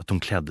 Att de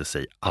klädde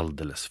sig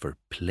alldeles för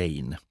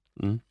plain.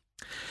 Mm.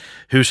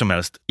 Hur som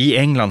helst, i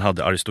England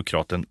hade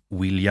aristokraten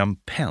William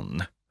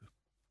Penn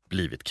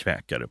blivit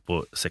kväkare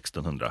på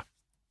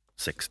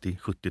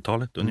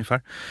 1660-70-talet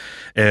ungefär.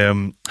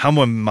 Han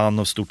var en man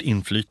av stort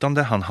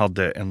inflytande. Han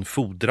hade en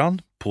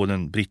fordran på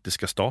den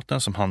brittiska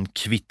staten som han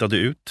kvittade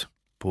ut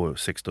på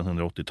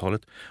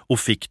 1680-talet och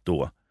fick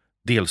då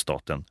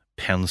delstaten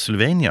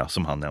Pennsylvania,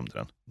 som han nämnde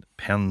den.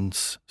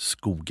 Penns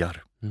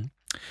skogar.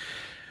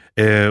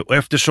 Och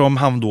eftersom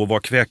han då var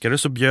kväkare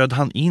så bjöd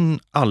han in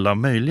alla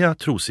möjliga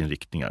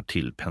trosinriktningar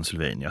till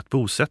Pennsylvania att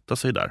bosätta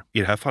sig där. I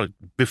det här fallet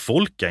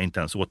befolka, inte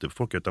ens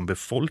återbefolka utan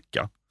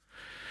befolka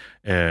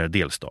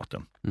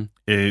delstaten.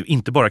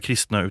 Inte bara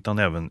kristna utan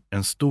även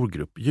en stor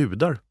grupp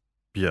judar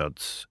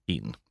bjöds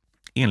in.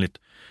 Enligt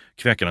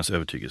kväkarnas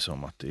övertygelse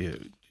om att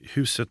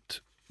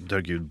huset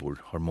där Gud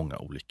bor har många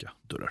olika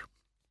dörrar.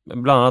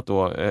 Bland annat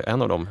då,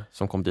 en av dem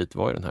som kom dit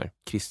var ju den här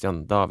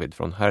Christian David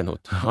från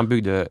Herrnhut. Han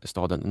byggde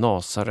staden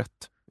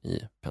Nazaret i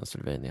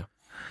Pennsylvania.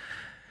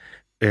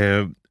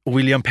 Och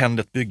William Penn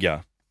lät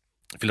bygga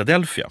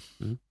Philadelphia.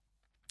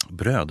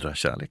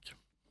 Brödrakärlek,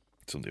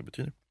 som det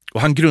betyder.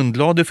 Och han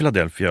grundlade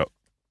Philadelphia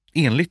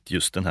enligt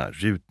just den här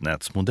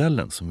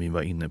rutnätsmodellen som vi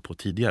var inne på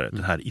tidigare.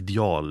 Den här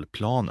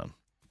idealplanen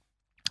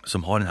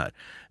som har den här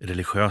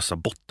religiösa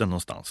botten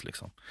någonstans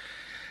liksom.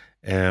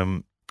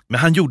 Men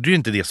han gjorde ju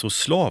inte det så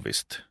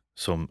slaviskt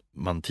som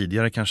man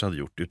tidigare kanske hade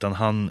gjort, utan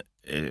han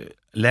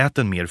lät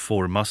den mer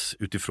formas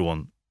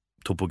utifrån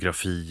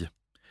topografi.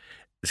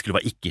 Det skulle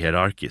vara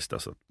icke-hierarkiskt,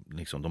 alltså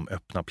liksom de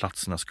öppna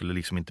platserna skulle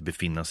liksom inte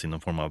befinna sig i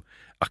någon form av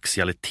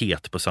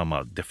axialitet på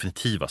samma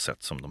definitiva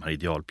sätt som de här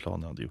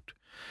idealplanerna hade gjort.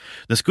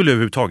 Den skulle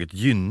överhuvudtaget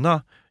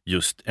gynna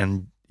just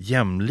en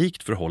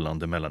jämlikt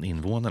förhållande mellan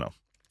invånarna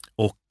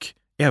och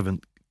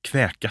även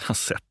kväkarnas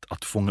sätt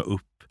att fånga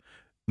upp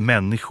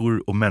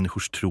människor och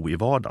människors tro i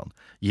vardagen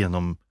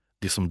genom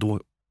det som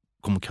då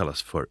kommer att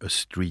kallas för a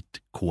street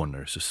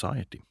corner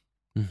society.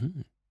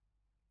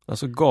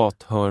 Alltså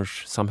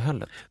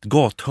gathörnssamhället.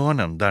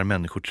 Gathörnen där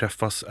människor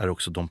träffas är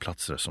också de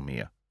platser som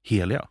är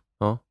heliga.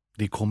 Ja.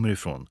 Det kommer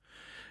ifrån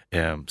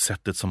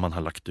sättet som man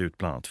har lagt ut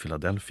bland annat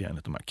Philadelphia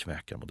enligt de här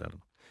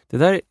kväkarmodellerna. Det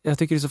där jag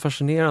tycker det är så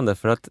fascinerande,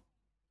 för att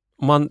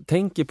om man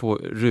tänker på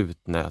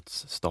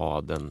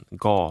rutnätsstaden,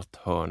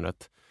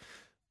 gathörnet,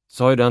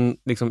 så har ju den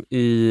liksom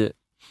i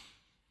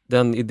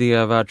den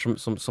idévärld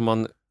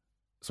som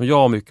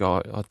jag mycket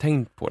har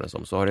tänkt på den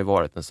som, så har det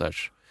varit en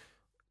sorts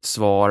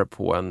svar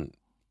på en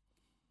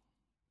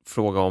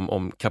fråga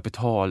om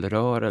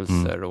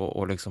kapitalrörelser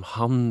och liksom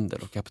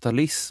handel och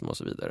kapitalism och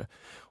så vidare.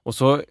 Och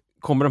så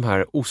kommer de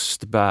här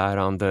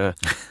ostbärande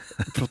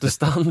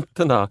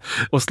protestanterna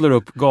och slår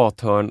upp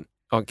gathörn,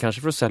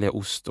 kanske för att sälja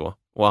ost då,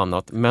 och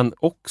annat, men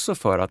också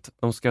för att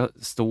de ska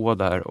stå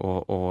där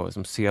och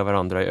liksom se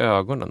varandra i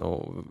ögonen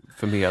och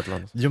förmedla.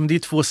 Ja, men det är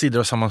två sidor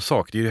av samma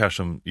sak. Det är det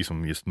här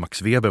som just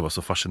Max Weber var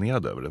så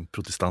fascinerad över, den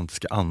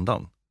protestantiska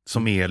andan,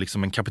 som är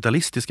liksom en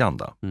kapitalistisk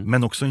anda,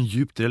 men också en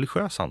djupt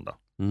religiös anda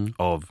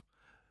av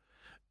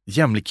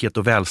jämlikhet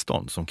och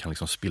välstånd som kan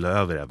liksom spilla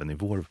över även i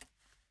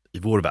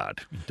vår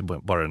värld, inte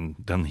bara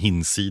den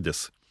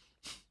hinsides.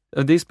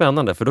 Det är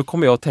spännande, för då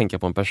kommer jag att tänka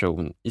på en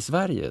person i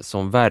Sverige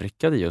som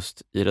verkade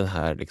just i den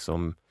här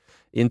liksom,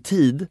 i en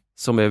tid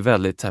som är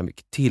väldigt så här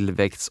mycket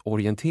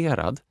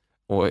tillväxtorienterad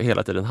och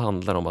hela tiden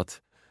handlar om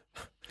att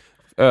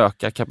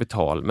öka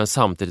kapital men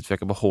samtidigt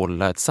försöka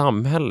behålla ett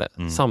samhälle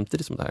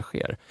samtidigt som det här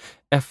sker.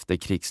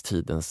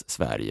 Efterkrigstidens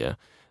Sverige,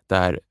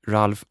 där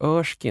Ralph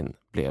Erskine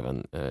blev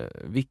en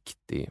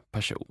viktig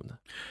person.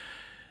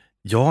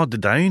 Ja, det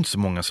där är ju inte så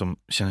många som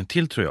känner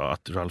till, tror jag,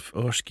 att Ralph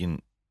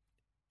Erskine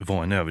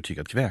var en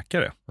övertygad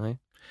kväkare. Nej.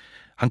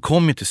 Han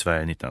kom ju till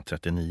Sverige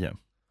 1939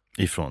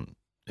 ifrån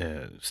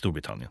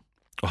Storbritannien.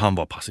 Och han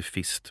var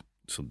pacifist.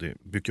 Så det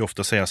brukar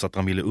ofta sägas att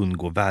han ville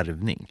undgå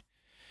värvning.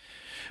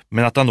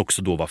 Men att han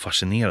också då var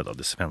fascinerad av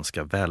det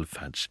svenska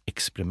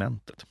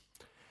välfärdsexperimentet.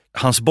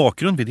 Hans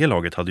bakgrund vid det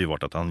laget hade ju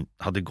varit att han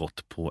hade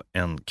gått på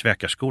en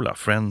kväkarskola,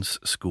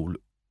 Friends School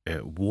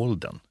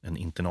Walden, en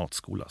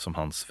internatskola som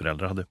hans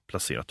föräldrar hade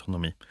placerat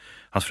honom i.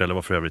 Hans föräldrar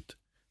var för övrigt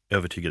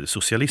övertygade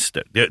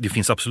socialister. Det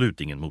finns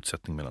absolut ingen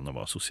motsättning mellan att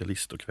vara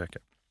socialist och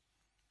kväkare.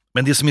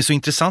 Men det som är så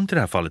intressant i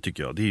det här fallet,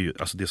 tycker jag, det är ju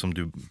alltså det som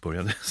du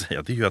började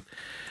säga, det är ju att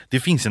det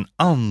finns en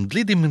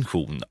andlig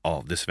dimension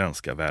av det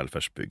svenska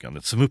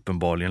välfärdsbyggandet som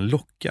uppenbarligen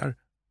lockar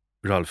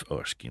Ralph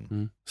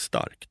Erskine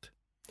starkt.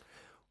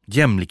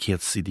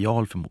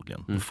 Jämlikhetsideal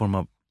förmodligen, en form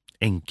av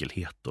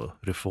enkelhet och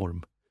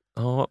reform.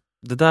 Ja,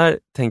 det där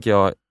tänker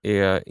jag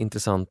är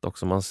intressant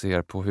också. Man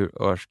ser på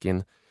hur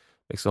Erskine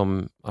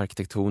liksom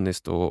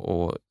arkitektoniskt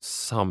och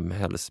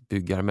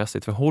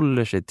samhällsbyggarmässigt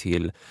förhåller sig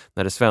till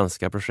när det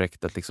svenska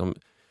projektet liksom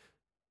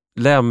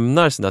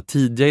lämnar sina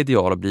tidiga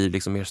ideal och blir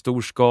liksom mer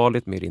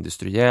storskaligt, mer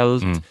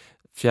industriellt,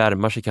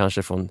 fjärmar sig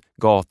kanske från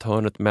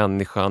gathörnet,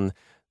 människan,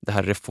 det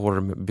här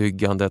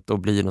reformbyggandet och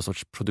blir någon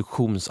sorts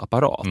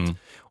produktionsapparat.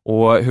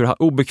 Och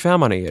hur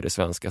obekväm han är i det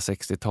svenska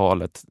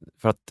 60-talet,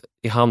 för att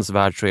i hans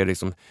värld så är det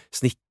liksom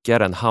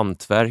snickaren,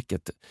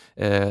 hantverket,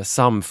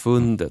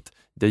 samfundet,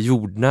 det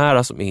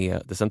jordnära som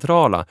är det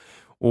centrala.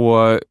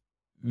 Och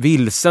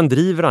vilsen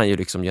driver han ju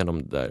liksom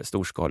genom det där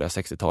storskaliga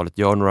 60-talet,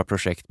 gör några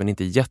projekt men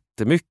inte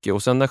jättemycket.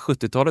 Och sen när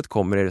 70-talet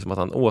kommer är det som att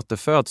han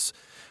återföds,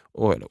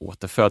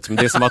 men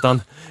det är som att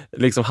han,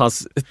 liksom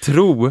hans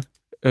tro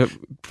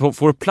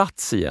får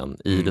plats igen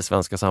i det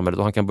svenska samhället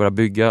och han kan börja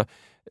bygga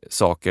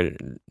saker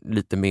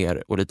lite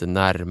mer och lite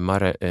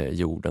närmare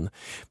jorden.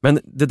 Men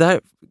det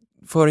där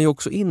för en ju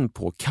också in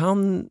på,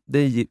 kan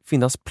det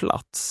finnas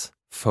plats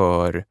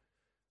för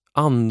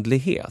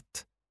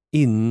andlighet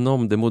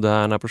inom det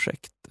moderna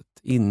projektet,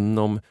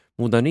 inom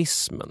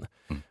modernismen?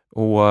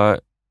 Och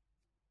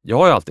jag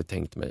har alltid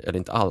tänkt mig, eller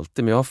inte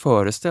alltid, men jag har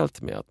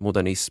föreställt mig att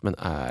modernismen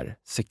är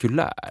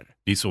sekulär.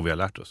 Det är så vi har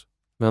lärt oss.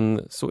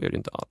 Men så är det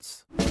inte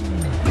alls.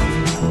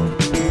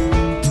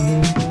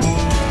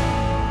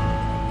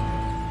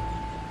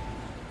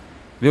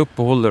 Vi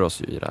uppehåller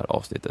oss ju i det här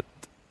avsnittet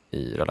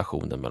i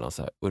relationen mellan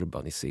så här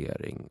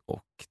urbanisering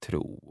och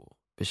tro och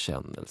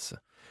bekännelse.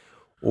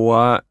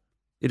 Och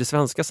i det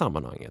svenska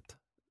sammanhanget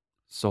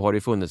så har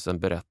det funnits en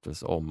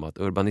berättelse om att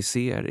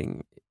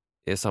urbanisering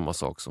är samma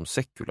sak som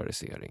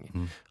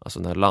sekularisering. Alltså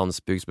när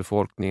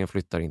landsbygdsbefolkningen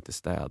flyttar in till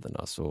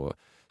städerna så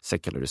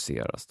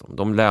sekulariseras de.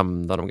 De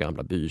lämnar de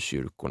gamla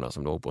bykyrkorna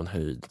som låg på en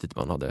höjd dit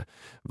man hade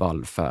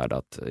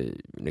vallfärdat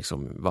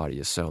liksom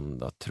varje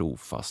söndag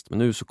trofast. Men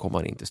nu så kom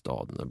man in till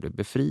staden och blev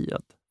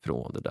befriad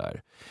från det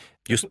där.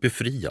 Just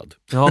befriad.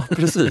 Ja,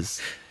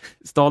 precis.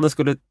 Staden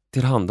skulle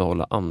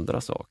tillhandahålla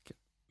andra saker.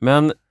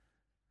 Men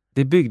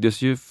det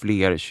byggdes ju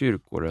fler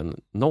kyrkor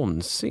än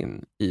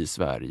någonsin i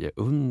Sverige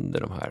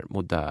under de här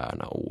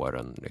moderna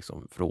åren,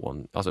 liksom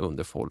alltså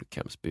under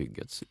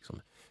folkhemsbyggets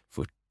liksom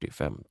 40,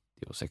 50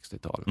 och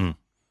 60-talen.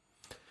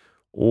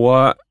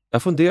 Och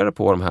jag funderar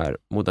på de här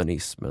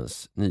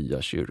modernismens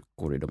nya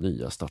kyrkor i de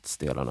nya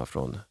stadsdelarna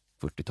från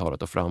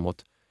 40-talet och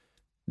framåt.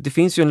 Det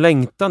finns ju en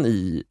längtan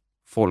i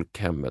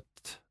folkhemmet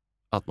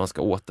att man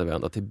ska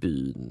återvända till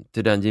byn,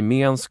 till den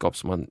gemenskap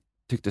som man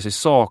tyckte sig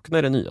sakna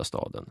i den nya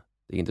staden.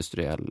 Det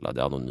industriella,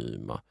 det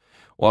anonyma.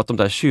 Och att de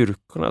där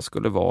kyrkorna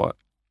skulle vara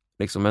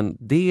liksom en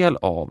del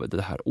av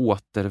det här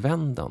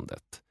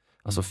återvändandet.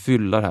 Alltså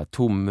fylla det här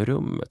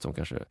tomrummet som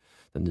kanske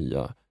den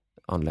nya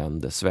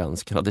anlände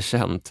svensken hade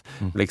känt.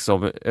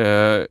 Liksom,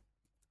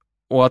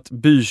 och att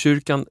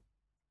bykyrkan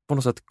på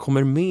något sätt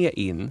kommer med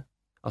in.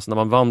 Alltså när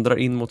man vandrar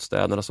in mot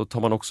städerna så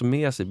tar man också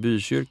med sig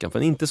bykyrkan. För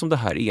inte som det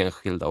här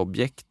enskilda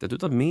objektet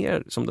utan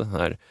mer som den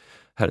här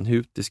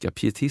herrnhutiska,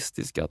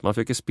 pietistiska. Att man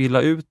försöker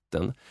spilla ut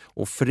den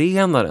och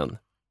förena den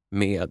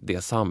med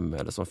det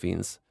samhälle som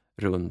finns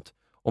runt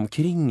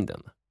omkring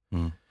den.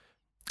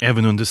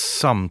 Även under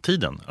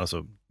samtiden,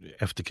 alltså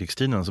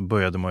efterkrigstiden, så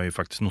började man ju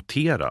faktiskt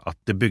notera att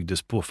det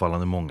byggdes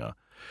påfallande många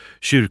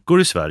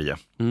kyrkor i Sverige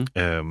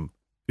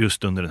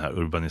just under den här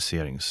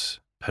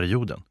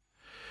urbaniseringsperioden.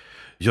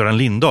 Göran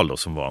Lindahl då,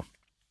 som var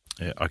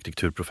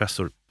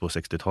arkitekturprofessor på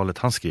 60-talet,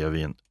 han skrev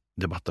i en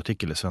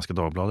debattartikel i Svenska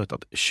Dagbladet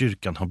att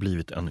kyrkan har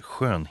blivit en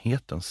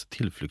skönhetens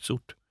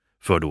tillflyktsort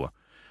för då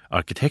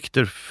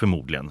arkitekter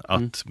förmodligen.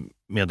 Att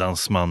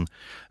medans man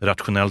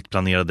rationellt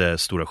planerade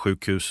stora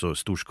sjukhus och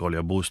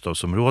storskaliga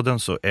bostadsområden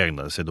så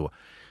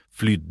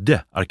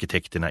flydde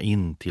arkitekterna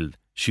in till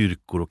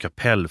kyrkor och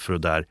kapell för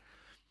att där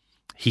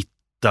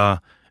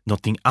hitta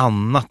någonting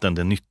annat än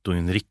det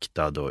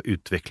nyttoinriktade och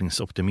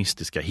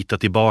utvecklingsoptimistiska. Hitta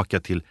tillbaka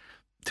till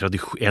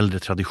äldre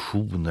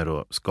traditioner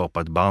och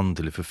skapa ett band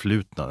till det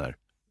förflutna där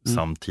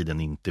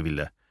samtiden inte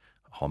ville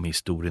ha med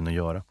historien att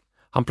göra.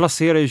 Han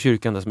placerar ju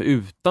kyrkan där som är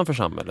utanför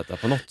samhället där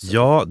på något sätt.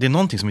 Ja, det är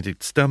någonting som inte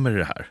stämmer i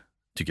det här,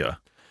 tycker jag.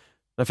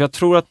 För jag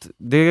tror att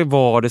det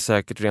var det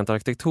säkert rent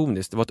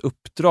arkitektoniskt. Det var ett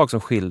uppdrag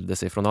som skilde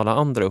sig från alla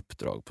andra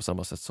uppdrag på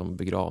samma sätt som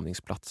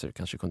begravningsplatser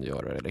kanske kunde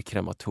göra det, eller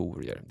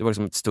krematorier. Det var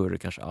liksom ett större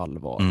kanske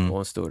allvar och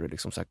en större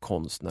liksom så här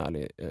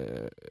konstnärlig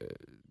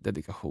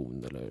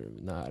dedikation eller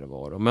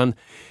närvaro. Men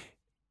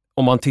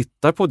om man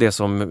tittar på det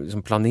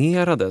som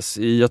planerades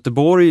i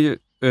Göteborg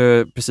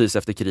precis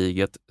efter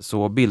kriget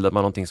så bildade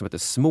man någonting som heter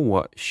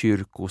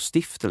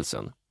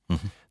Småkyrkostiftelsen.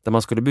 Där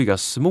man skulle bygga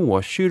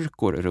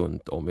småkyrkor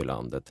runt om i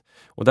landet.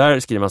 Och där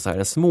skriver man så här: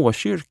 en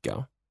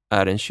småkyrka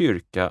är en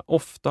kyrka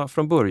ofta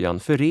från början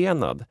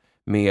förenad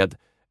med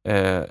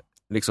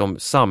liksom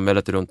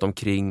samhället runt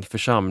omkring,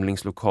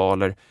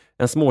 församlingslokaler.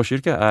 En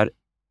småkyrka är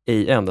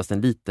ej endast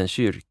en liten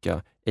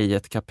kyrka, ej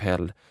ett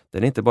kapell.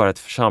 Den är inte bara ett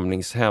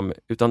församlingshem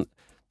utan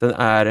den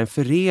är en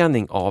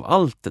förening av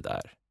allt det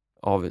där.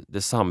 Av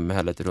det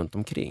samhället runt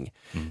omkring.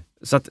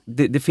 Så att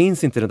det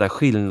finns inte den där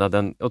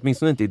skillnaden,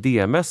 åtminstone inte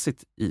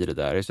idémässigt i det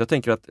där. Så jag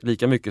tänker att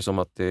lika mycket som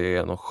att det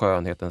är någon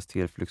skönhetens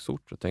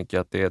tillflyktsort, så tänker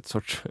jag att det är ett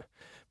sorts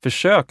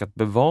försök att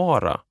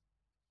bevara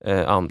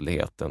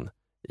andligheten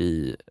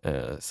i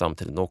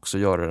samtiden och också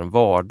göra den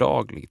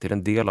vardaglig, till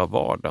en del av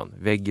vardagen.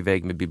 Vägg i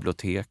vägg med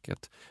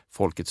biblioteket,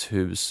 Folkets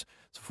hus.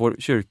 Så får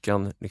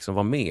kyrkan liksom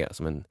vara med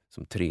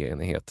som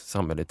treenighet,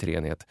 samhällig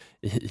treenighet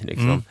i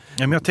liksom.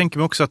 Ja, men jag tänker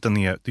mig också att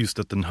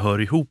den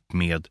hör ihop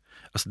med,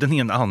 alltså den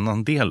är en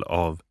annan del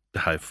av det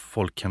här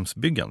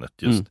folkhemsbyggandet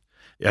just.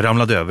 Jag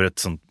ramlade över ett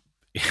sånt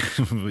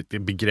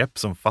begrepp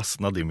som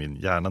fastnade i min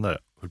hjärna där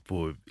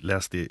jag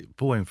läste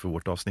på inför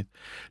vårt avsnitt.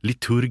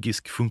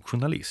 Liturgisk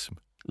funktionalism.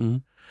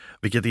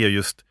 Vilket är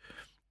just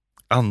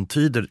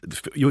antyder,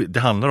 det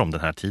handlar om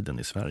den här tiden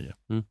i Sverige.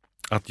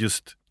 Att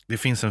just det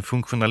finns en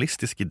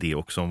funktionalistisk idé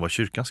också om vad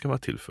kyrkan ska vara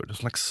till för. En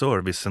slags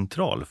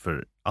servicecentral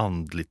för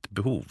andligt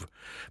behov.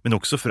 Men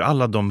också för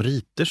alla de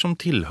riter som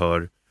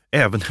tillhör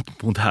även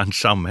ett modernt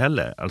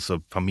samhälle.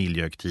 Alltså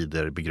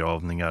familjehögtider,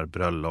 begravningar,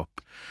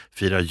 bröllop,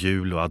 fira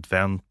jul och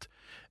advent.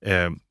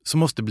 Som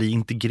måste bli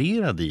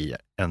integrerade i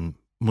en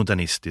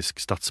modernistisk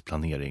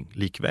stadsplanering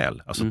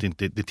likväl. Alltså att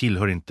det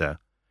tillhör inte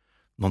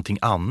någonting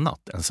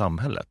annat än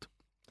samhället.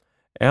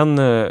 En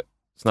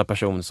sån här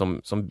person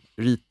som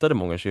ritade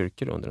många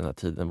kyrkor under den här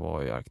tiden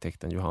var ju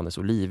arkitekten Johannes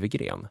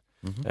Olivegren.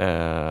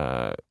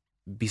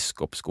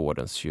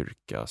 Biskopsgårdens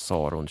kyrka,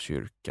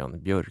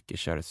 Saronkyrkan,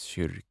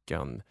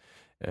 Björkekärrskyrkan.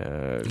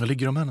 Var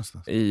ligger de här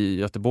någonstans? I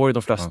Göteborg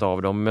de flesta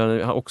av dem,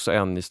 men också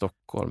en i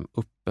Stockholm,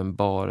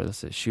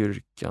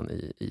 Uppenbarelsekyrkan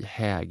i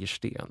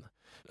Hägersten.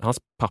 Hans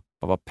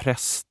pappa var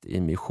präst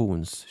i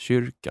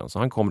Missionskyrkan, så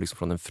han kom liksom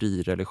från den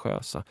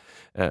frireligiösa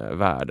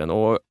världen.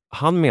 Och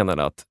han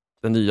menade att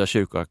den nya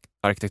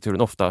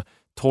kyrkoarkitekturen ofta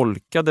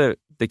tolkade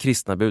det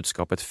kristna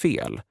budskapet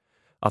fel.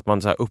 Att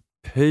man så här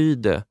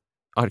upphöjde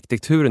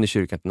arkitekturen i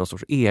kyrkan till någon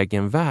sorts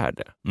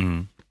egenvärde.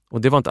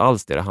 Och det var inte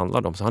alls det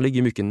handlade om. Så han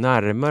ligger mycket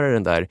närmare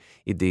den där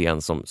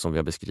idén som vi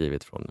har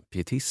beskrivit från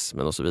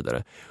pietismen och så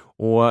vidare.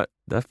 Och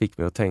där fick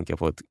mig att tänka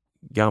på ett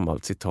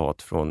gammalt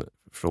citat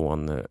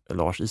från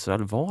Lars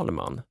Israel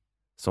Wahlman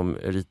som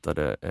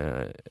ritade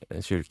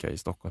en kyrka i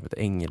Stockholm som heter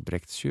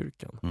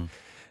Engelbrektskyrkan.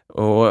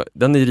 Och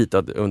den är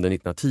ritad under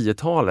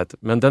 1910-talet,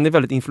 men den är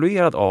väldigt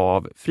influerad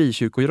av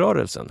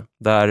frikyrkorörelsen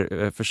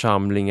där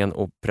församlingen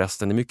och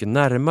prästen är mycket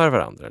närmare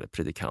varandra, eller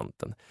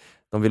predikanten.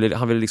 Han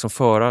ville liksom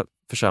föra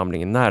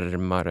församlingen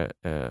närmare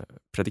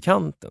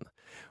predikanten.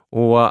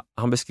 Och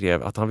han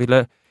beskrev att han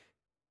ville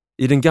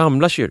i den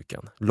gamla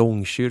kyrkan,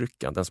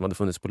 Långkyrkan, den som hade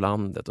funnits på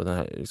landet och den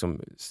här,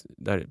 liksom,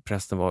 där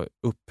prästen var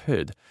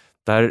upphöjd,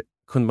 där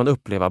kunde man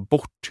uppleva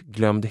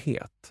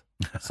bortglömdhet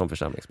som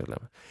församlingsmedlem.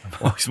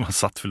 Och som man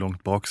satt för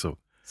långt bak så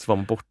var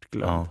man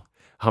bortglömd. Ja.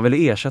 Han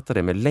ville ersätta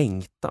det med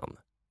längtan.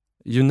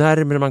 Ju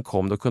närmare man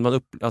kom, då kunde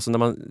man alltså när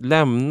man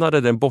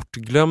lämnade den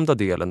bortglömda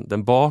delen,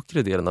 den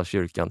bakre delen av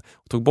kyrkan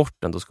och tog bort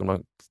den, då skulle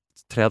man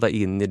träda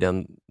in i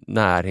den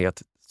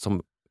närhet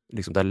som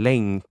liksom där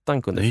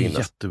längtan kunde finnas. Det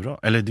är jättebra.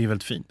 Eller det är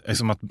väldigt fint. Det är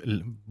som att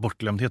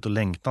bortglömdhet och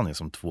längtan är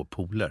som två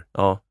poler.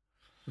 Ja.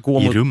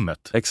 I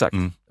rummet. Exakt.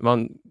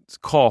 Man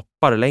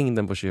kapar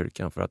längden på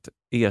kyrkan för att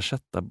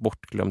ersätta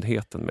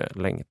bortglömdheten med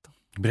längtan.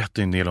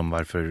 Berätta en del om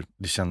varför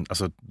det känns,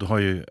 alltså då har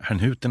ju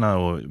herrnhuterna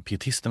och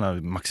pietisterna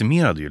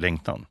maximerade ju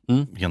längtan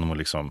genom att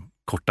liksom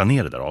korta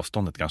ner det där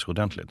avståndet ganska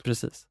ordentligt.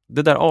 Precis.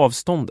 Det där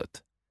avståndet.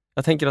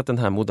 Jag tänker att den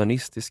här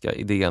modernistiska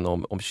idén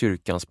om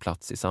kyrkans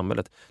plats i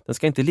samhället, den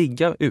ska inte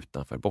ligga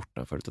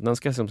bortanför, utan den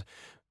ska,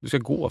 du ska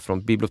gå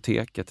från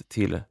biblioteket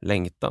till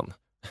längtan,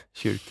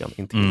 kyrkan,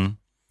 inte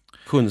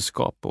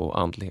kunskap och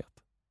andlighet.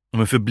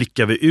 Men för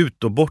blickar vi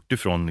ut och bort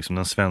ifrån liksom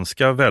den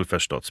svenska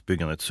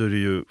välfärdsstatsbyggandet så är det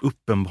ju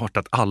uppenbart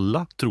att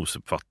alla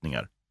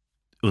trosuppfattningar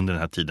under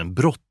den här tiden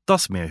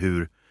brottas med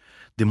hur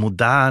det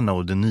moderna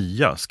och det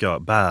nya ska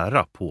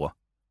bära på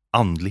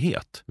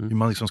andlighet. Hur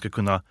man liksom ska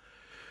kunna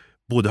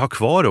både ha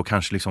kvar och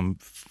kanske liksom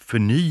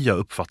förnya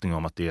uppfattningen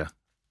om att det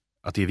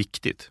är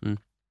viktigt.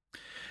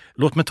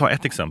 Låt mig ta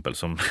ett exempel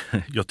som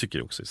jag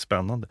tycker också är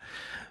spännande.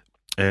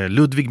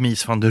 Ludwig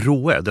Mies van der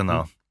Rohe,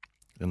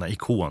 denna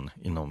ikon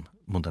inom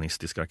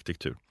modernistisk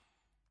arkitektur.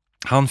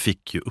 Han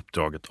fick ju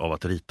uppdraget av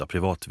att rita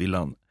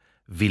privatvillan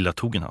Villa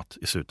Tugendhat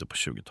i slutet på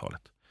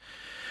 20-talet.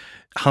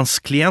 Hans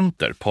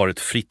klienter, paret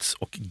Fritz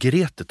och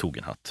Grete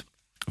Tugendhat,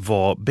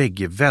 var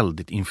bägge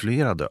väldigt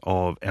influerade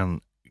av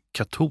en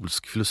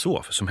katolsk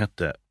filosof som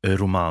hette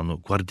Romano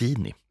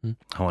Guardini.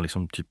 Han var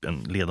liksom typ en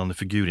ledande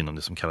figur inom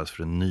det som kallas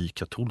för den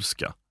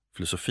nykatolska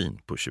filosofin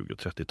på 20- och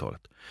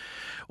 30-talet.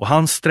 Och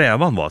hans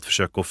strävan var att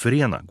försöka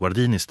förena,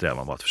 Guardinis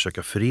strävan var att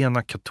försöka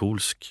förena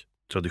katolsk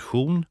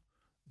tradition,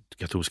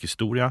 katolsk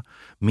historia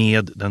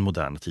med den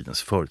moderna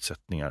tidens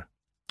förutsättningar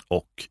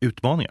och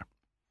utmaningar.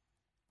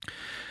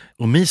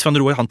 Och Mies van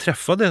der Rohe, han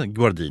träffade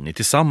Guardini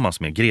tillsammans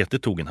med Grete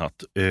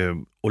Tugendhat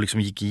och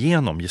liksom gick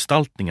igenom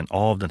gestaltningen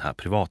av den här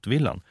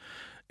privatvillan.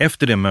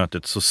 Efter det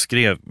mötet så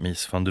skrev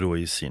Mies van der Rohe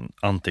i sin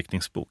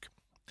anteckningsbok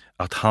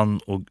att han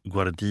och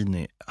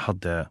Guardini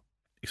hade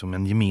liksom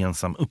en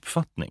gemensam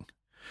uppfattning.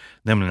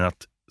 Nämligen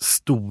att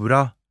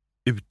stora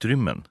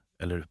utrymmen,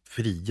 eller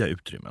fria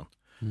utrymmen,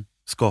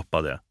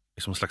 skapade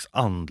liksom en slags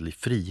andlig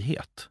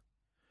frihet.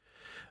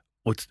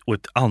 och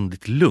ett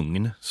andligt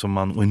lugn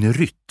och en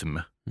rytm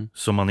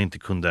som man inte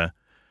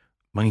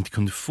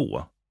kunde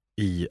få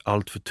i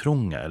allt för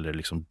trånga eller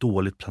liksom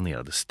dåligt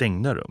planerade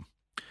stängda rum.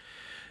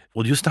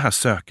 Och just det här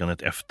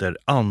sökandet efter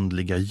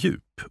andliga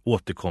djup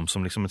återkom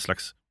som liksom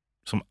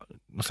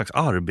någon slags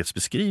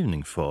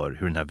arbetsbeskrivning för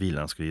hur den här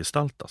vilan skulle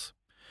gestaltas.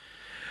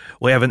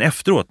 Och även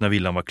efteråt när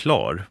vilan var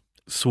klar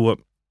så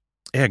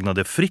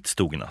ägnade Fritz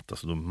Tugendhat,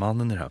 alltså då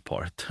mannen i det här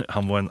paret,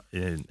 han var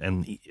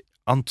en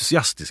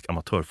entusiastisk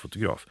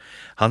amatörfotograf.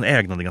 Han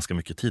ägnade ganska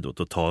mycket tid åt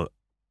att ta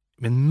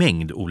en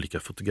mängd olika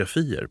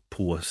fotografier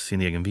på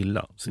sin egen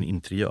villa, sin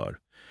interiör.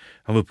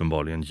 Han var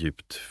uppenbarligen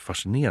djupt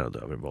fascinerad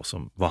över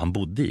vad han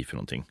bodde i för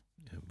någonting,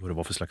 vad det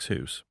var för slags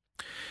hus.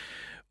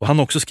 Och han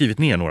har också skrivit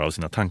ner några av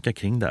sina tankar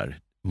kring det här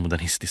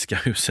modernistiska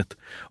huset.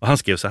 Och han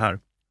skrev så här: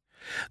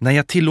 när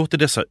jag tillåter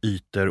dessa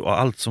ytor och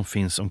allt som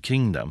finns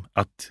omkring dem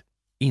att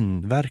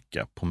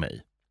inverka på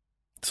mig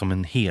som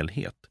en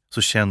helhet,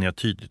 så känner jag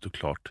tydligt och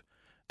klart: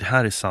 det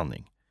här är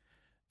sanning,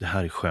 det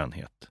här är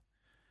skönhet.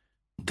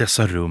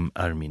 Dessa rum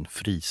är min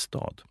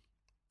fristad.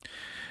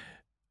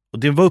 Och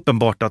det var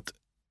uppenbart att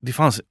det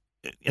fanns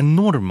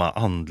enorma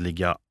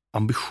andliga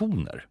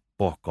ambitioner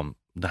bakom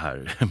det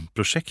här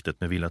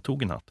projektet med Villa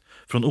Tugendhat.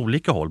 Från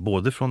olika håll,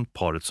 både från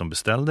paret som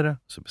beställde det,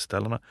 så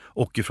beställarna,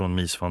 och ifrån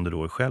Mies van der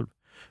Rohe själv,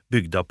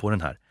 byggda på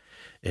den här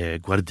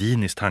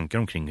Guardinis tankar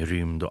omkring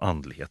rymd och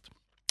andlighet.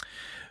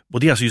 Och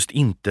det är alltså just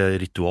inte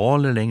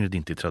ritualer längre, det är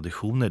inte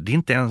traditioner, det är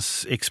inte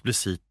ens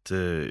explicit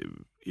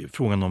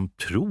frågan om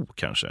tro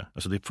kanske.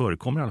 Alltså det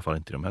förekommer i alla fall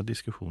inte i de här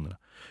diskussionerna.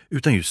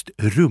 Utan just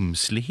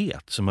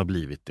rumslighet som har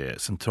blivit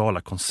det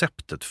centrala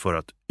konceptet för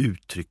att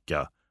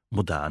uttrycka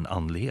modern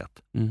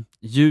andlighet.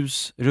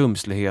 Ljus,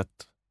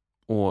 rumslighet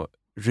och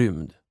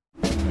rymd.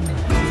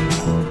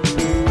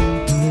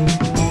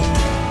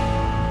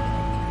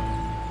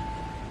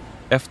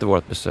 Efter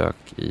vårt besök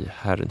i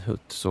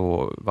Herrenhut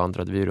så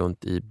vandrade vi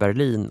runt i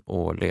Berlin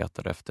och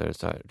letade efter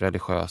så här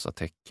religiösa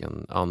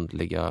tecken,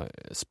 andliga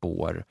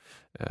spår,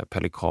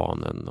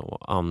 Pelikanen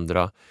och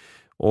andra.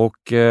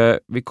 Och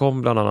vi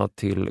kom bland annat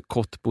till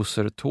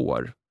Cottbusser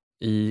Tor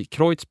i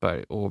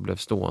Kreuzberg och blev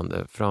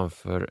stående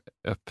framför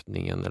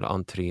öppningen eller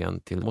entrén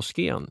till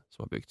moskén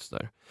som har byggts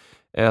där.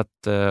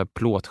 Ett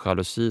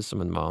plåtjalusi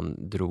som en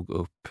man drog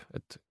upp,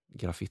 ett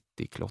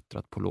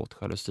graffiti-klottrat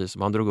plåtjalusi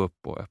som han drog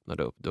upp och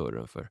öppnade upp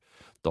dörren för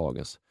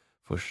dagens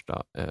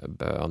första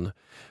bön.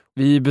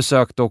 Vi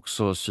besökte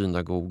också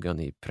synagogan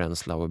i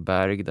Prenzlauer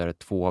Berg där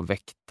 2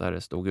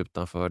 väktare stod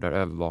utanför, där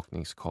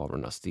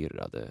övervakningskamerorna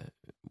stirrade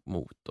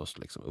mot oss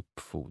liksom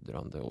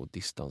uppfordrande och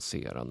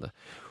distanserande.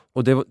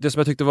 Och det som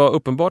jag tyckte var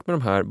uppenbart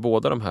med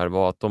båda de här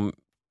var att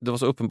det var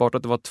så uppenbart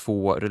att det var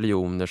 2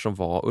 religioner som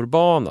var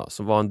urbana,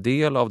 som var en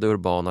del av det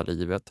urbana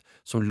livet,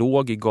 som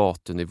låg i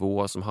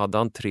gatunivå, som hade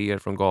entréer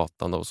från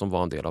gatan och som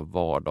var en del av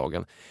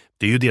vardagen.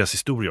 Det är ju deras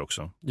historia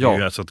också. Ja. Det är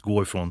ju alltså att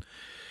gå ifrån,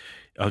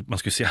 man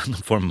skulle säga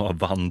någon form av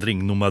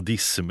vandring,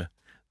 nomadism.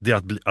 Det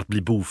är att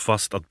bli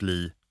bofast, att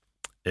bli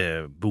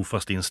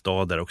bofast i en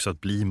stad där också,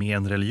 att bli med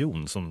en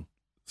religion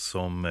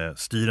som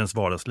styr ens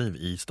vardagsliv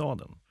i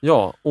staden.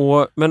 Ja,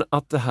 men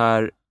att det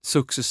här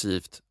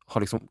successivt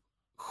har liksom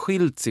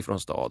skilts ifrån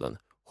staden.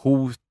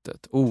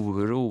 Hotet,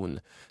 oron.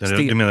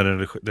 Du menar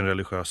den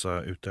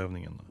religiösa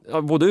utövningen?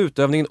 Ja, både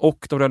utövningen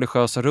och de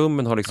religiösa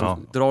rummen har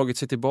liksom dragit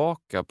sig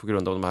tillbaka på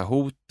grund av de här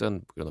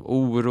hoten, på grund av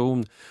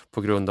oron,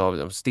 på grund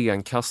av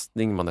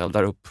stenkastning. Man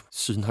eldar upp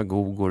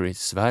synagogor i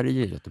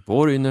Sverige, i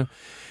Göteborg nu.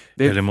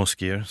 Eller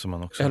moskéer som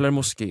man också... Eller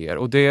moskéer.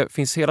 Och det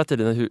finns hela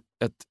tiden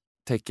ett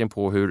tecken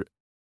på hur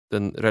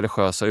den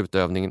religiösa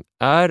utövningen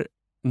är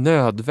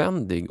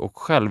nödvändig och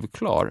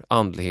självklar,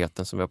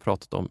 andligheten som vi har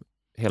pratat om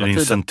hela tiden. Det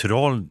är en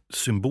central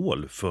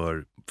symbol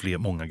för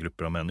många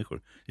grupper av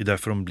människor. Det är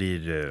därför de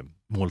blir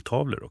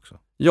måltavlor också.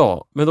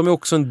 Ja, men de är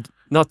också en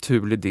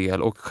naturlig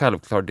del och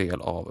självklar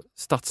del av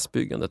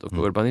stadsbyggandet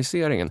och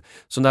urbaniseringen.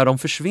 Så när de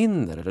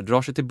försvinner eller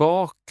drar sig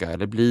tillbaka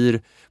eller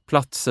blir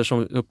platser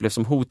som upplevs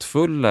som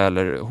hotfulla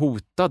eller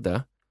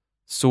hotade,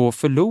 så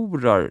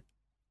förlorar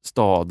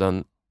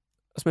staden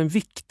som en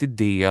viktig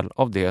del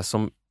av det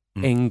som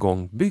en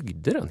gång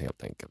byggde den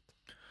helt enkelt.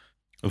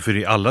 Och för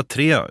i alla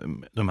 3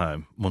 de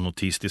här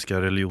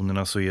monoteistiska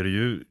religionerna så är det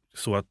ju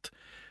så att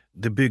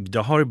det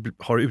byggda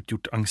har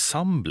utgjort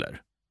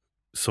ensembler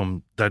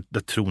som där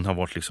tron har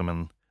varit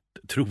liksom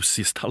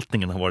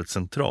trosgestaltningen har varit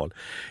central.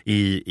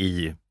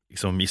 I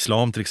liksom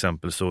islam till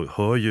exempel så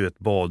hör ju ett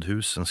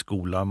badhus, en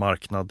skola,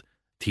 marknad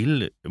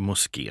till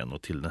moskén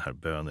och till det här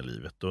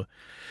bönelivet. Och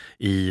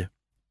i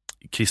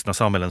kristna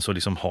samhällen så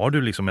liksom har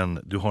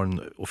du har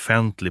en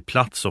offentlig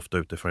plats ofta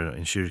utanför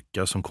en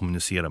kyrka som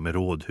kommunicerar med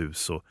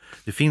rådhus, och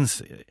det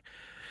finns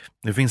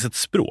ett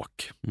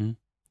språk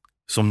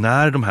som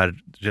när de här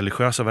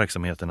religiösa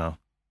verksamheterna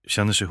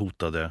känner sig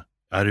hotade,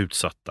 är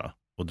utsatta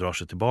och drar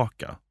sig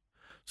tillbaka,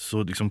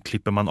 så liksom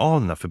klipper man av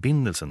den här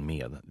förbindelsen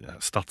med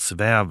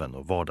stadsväven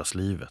och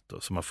vardagslivet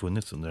som har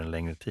funnits under en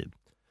längre tid.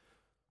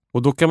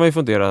 Och då kan man ju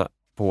fundera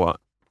på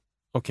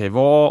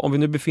om vi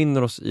nu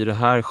befinner oss i det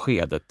här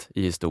skedet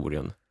i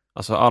historien,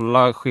 alltså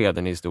alla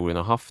skeden i historien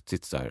har haft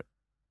sitt så här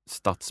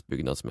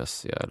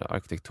stadsbyggnadsmässiga eller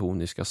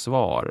arkitektoniska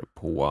svar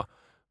på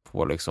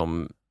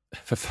liksom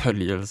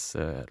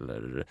förföljelse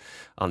eller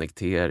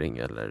annektering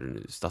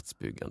eller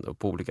stadsbyggande, och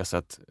på olika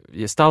sätt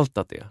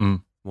gestaltat det.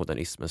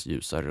 Modernismens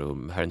ljusa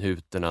rum,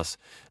 herrenhuternas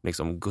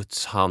liksom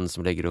Guds hand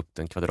som lägger upp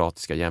den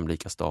kvadratiska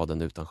jämlika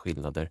staden utan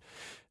skillnader,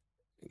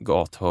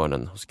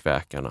 gathörnen hos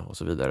kväkarna och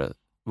så vidare.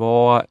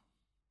 Vad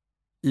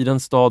i den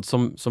stad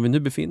som vi nu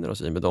befinner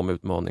oss i, med de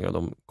utmaningar och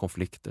de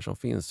konflikter som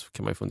finns,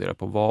 kan man ju fundera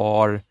på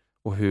var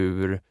och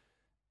hur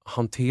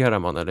hanterar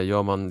man, eller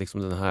gör man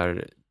liksom den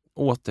här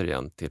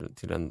återigen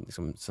till en,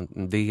 liksom,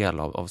 en del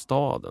av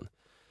staden.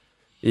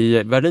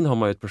 I Berlin har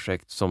man ju ett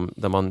projekt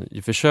där man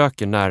ju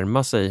försöker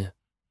närma sig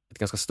ett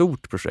ganska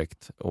stort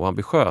projekt och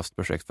ambitiöst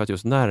projekt för att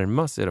just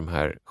närma sig de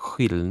här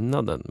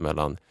skillnaden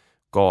mellan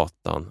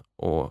gatan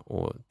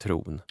och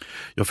tron.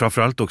 Ja,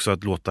 framförallt också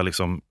att låta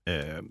liksom,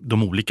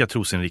 de olika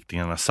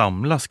trosinriktningarna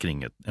samlas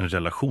kring en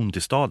relation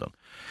till staden.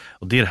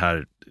 Och det är det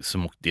här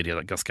som det är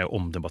redan ganska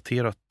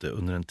omdebatterat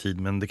under en tid,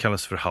 men det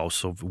kallas för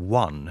House of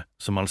One,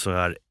 som alltså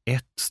är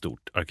ett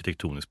stort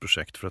arkitektoniskt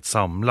projekt för att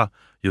samla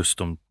just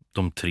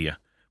de tre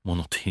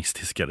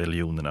monoteistiska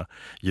religionerna,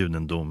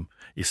 judendom,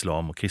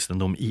 islam och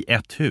kristendom, i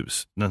ett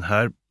hus. Den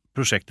här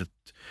projektet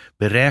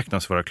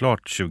beräknas vara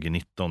klart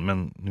 2019,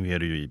 men nu är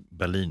det ju i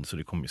Berlin så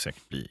det kommer ju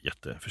säkert bli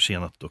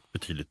jätteförsenat och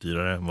betydligt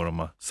dyrare än vad de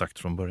har sagt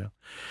från början.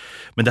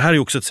 Men det här är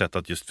också ett sätt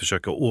att just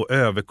försöka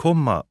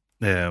överkomma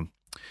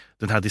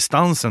den här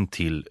distansen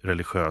till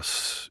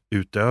religiös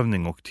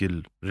utövning och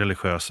till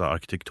religiösa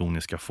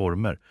arkitektoniska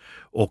former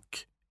och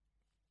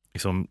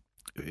liksom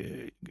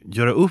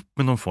göra upp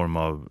med någon form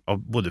av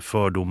både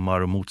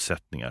fördomar och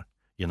motsättningar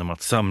genom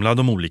att samla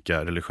de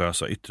olika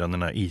religiösa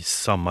yttrandena i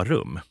samma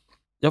rum.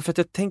 Ja, för att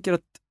jag tänker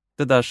att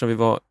det där som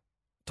vi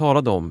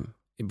talade om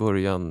i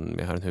början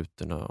med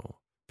herrenhuterna och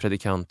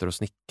predikanter och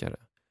snickare,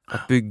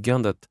 att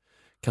byggandet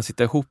kan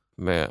sitta ihop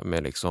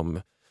med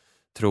liksom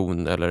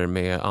tron eller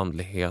med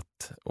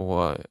andlighet.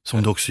 Och,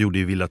 som du också gjorde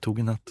i Villa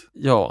Tugendhat.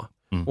 Ja,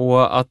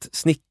 och att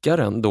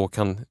snickaren då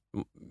kan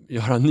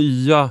göra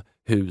nya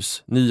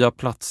hus, nya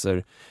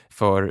platser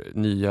för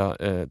nya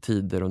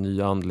tider och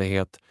nya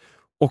andlighet.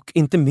 Och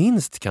inte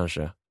minst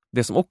kanske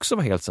det som också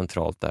var helt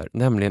centralt där,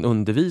 nämligen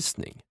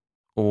undervisning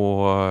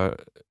och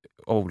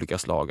av olika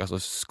slag, alltså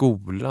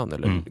skolan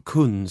eller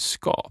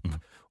kunskap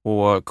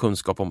och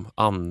kunskap om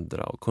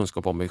andra och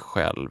kunskap om mig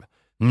själv.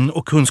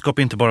 Och kunskap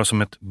är inte bara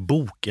som ett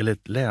bok eller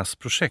ett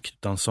läsprojekt,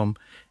 utan som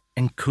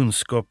en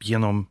kunskap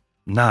genom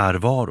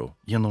närvaro,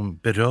 genom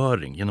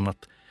beröring, genom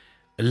att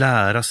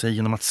lära sig,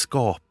 genom att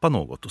skapa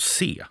något och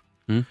se.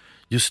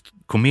 Just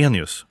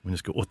Comenius, om vi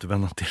ska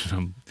återvända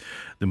till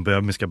den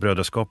böhmiska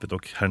brödraskapet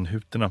och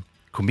herrenhuterna.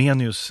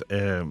 Comenius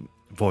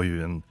var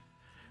ju en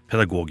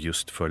pedagog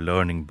just för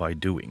learning by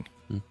doing.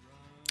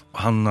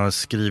 Han har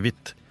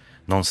skrivit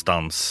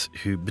någonstans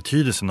hur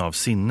betydelsen av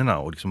sinnena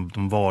och liksom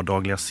de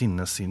vardagliga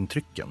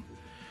sinnesintrycken,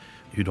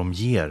 hur de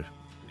ger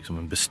liksom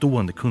en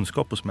bestående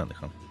kunskap hos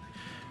människan.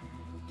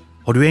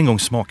 Har du en gång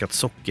smakat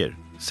socker,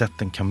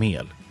 sett en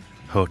kamel,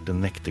 hört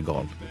en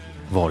näktergal,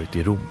 varit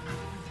i Rom?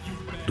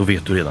 Då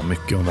vet du redan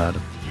mycket om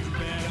världen.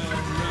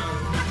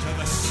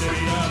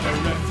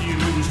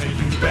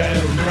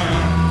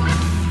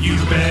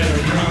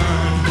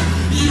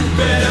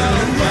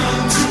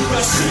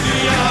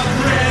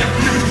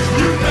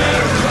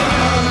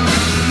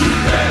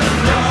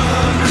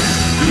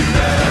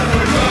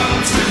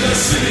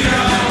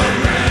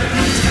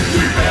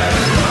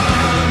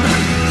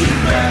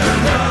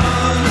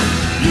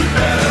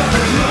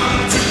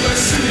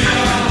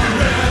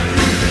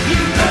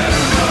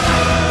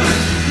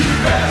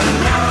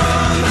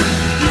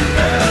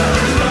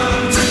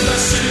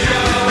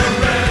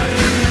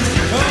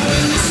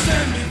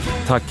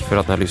 Tack för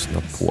att ni har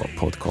lyssnat på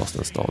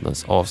podcasten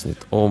Stadens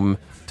avsnitt om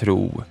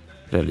tro,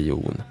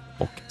 religion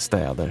och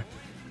städer.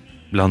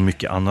 Bland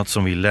mycket annat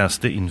som vi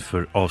läste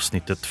inför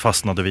avsnittet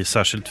fastnade vi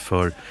särskilt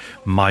för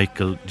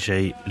Michael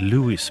J.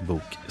 Lewis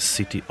bok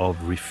City of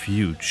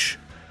Refuge,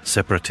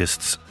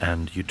 Separatists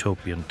and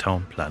Utopian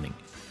Town Planning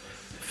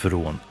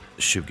från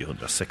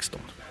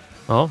 2016.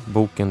 Ja,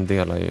 boken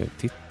delar ju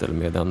titel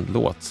med den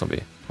låt som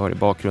vi hör i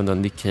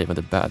bakgrunden, Nick Cave and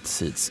the Bad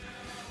Seeds,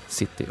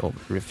 City of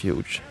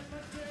Refuge.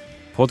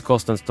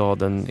 Podcasten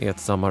Staden är ett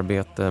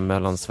samarbete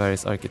mellan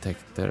Sveriges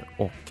arkitekter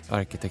och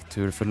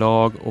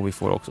arkitekturförlag, och vi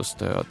får också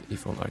stöd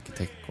ifrån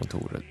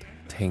arkitektkontoret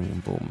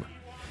Tengbom.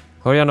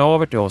 Hör gärna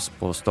av er till oss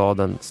på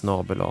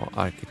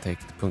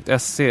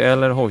staden@arkitekt.se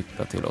eller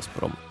hojta till oss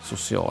på de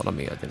sociala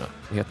medierna.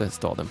 Vi heter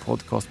Staden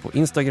Podcast på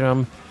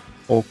Instagram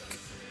och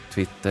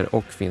Twitter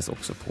och finns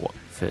också på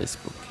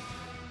Facebook.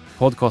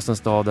 Podcasten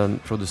Staden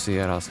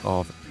produceras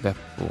av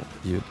Beppo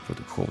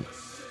ljudproduktion.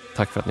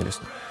 Tack för att ni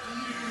lyssnar.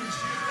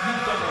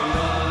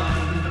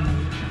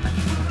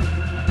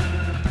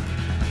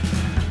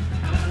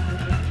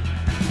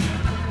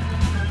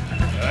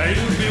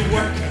 You'll be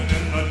working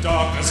in the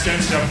darkness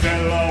against your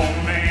fellow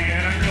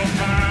man, and you'll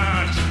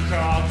find your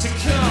call to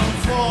come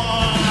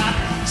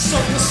forth. So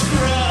the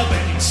scrub,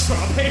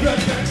 paper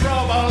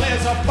control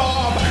is a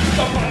bomb.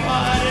 The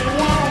blood it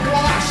won't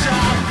wash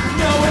off.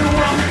 going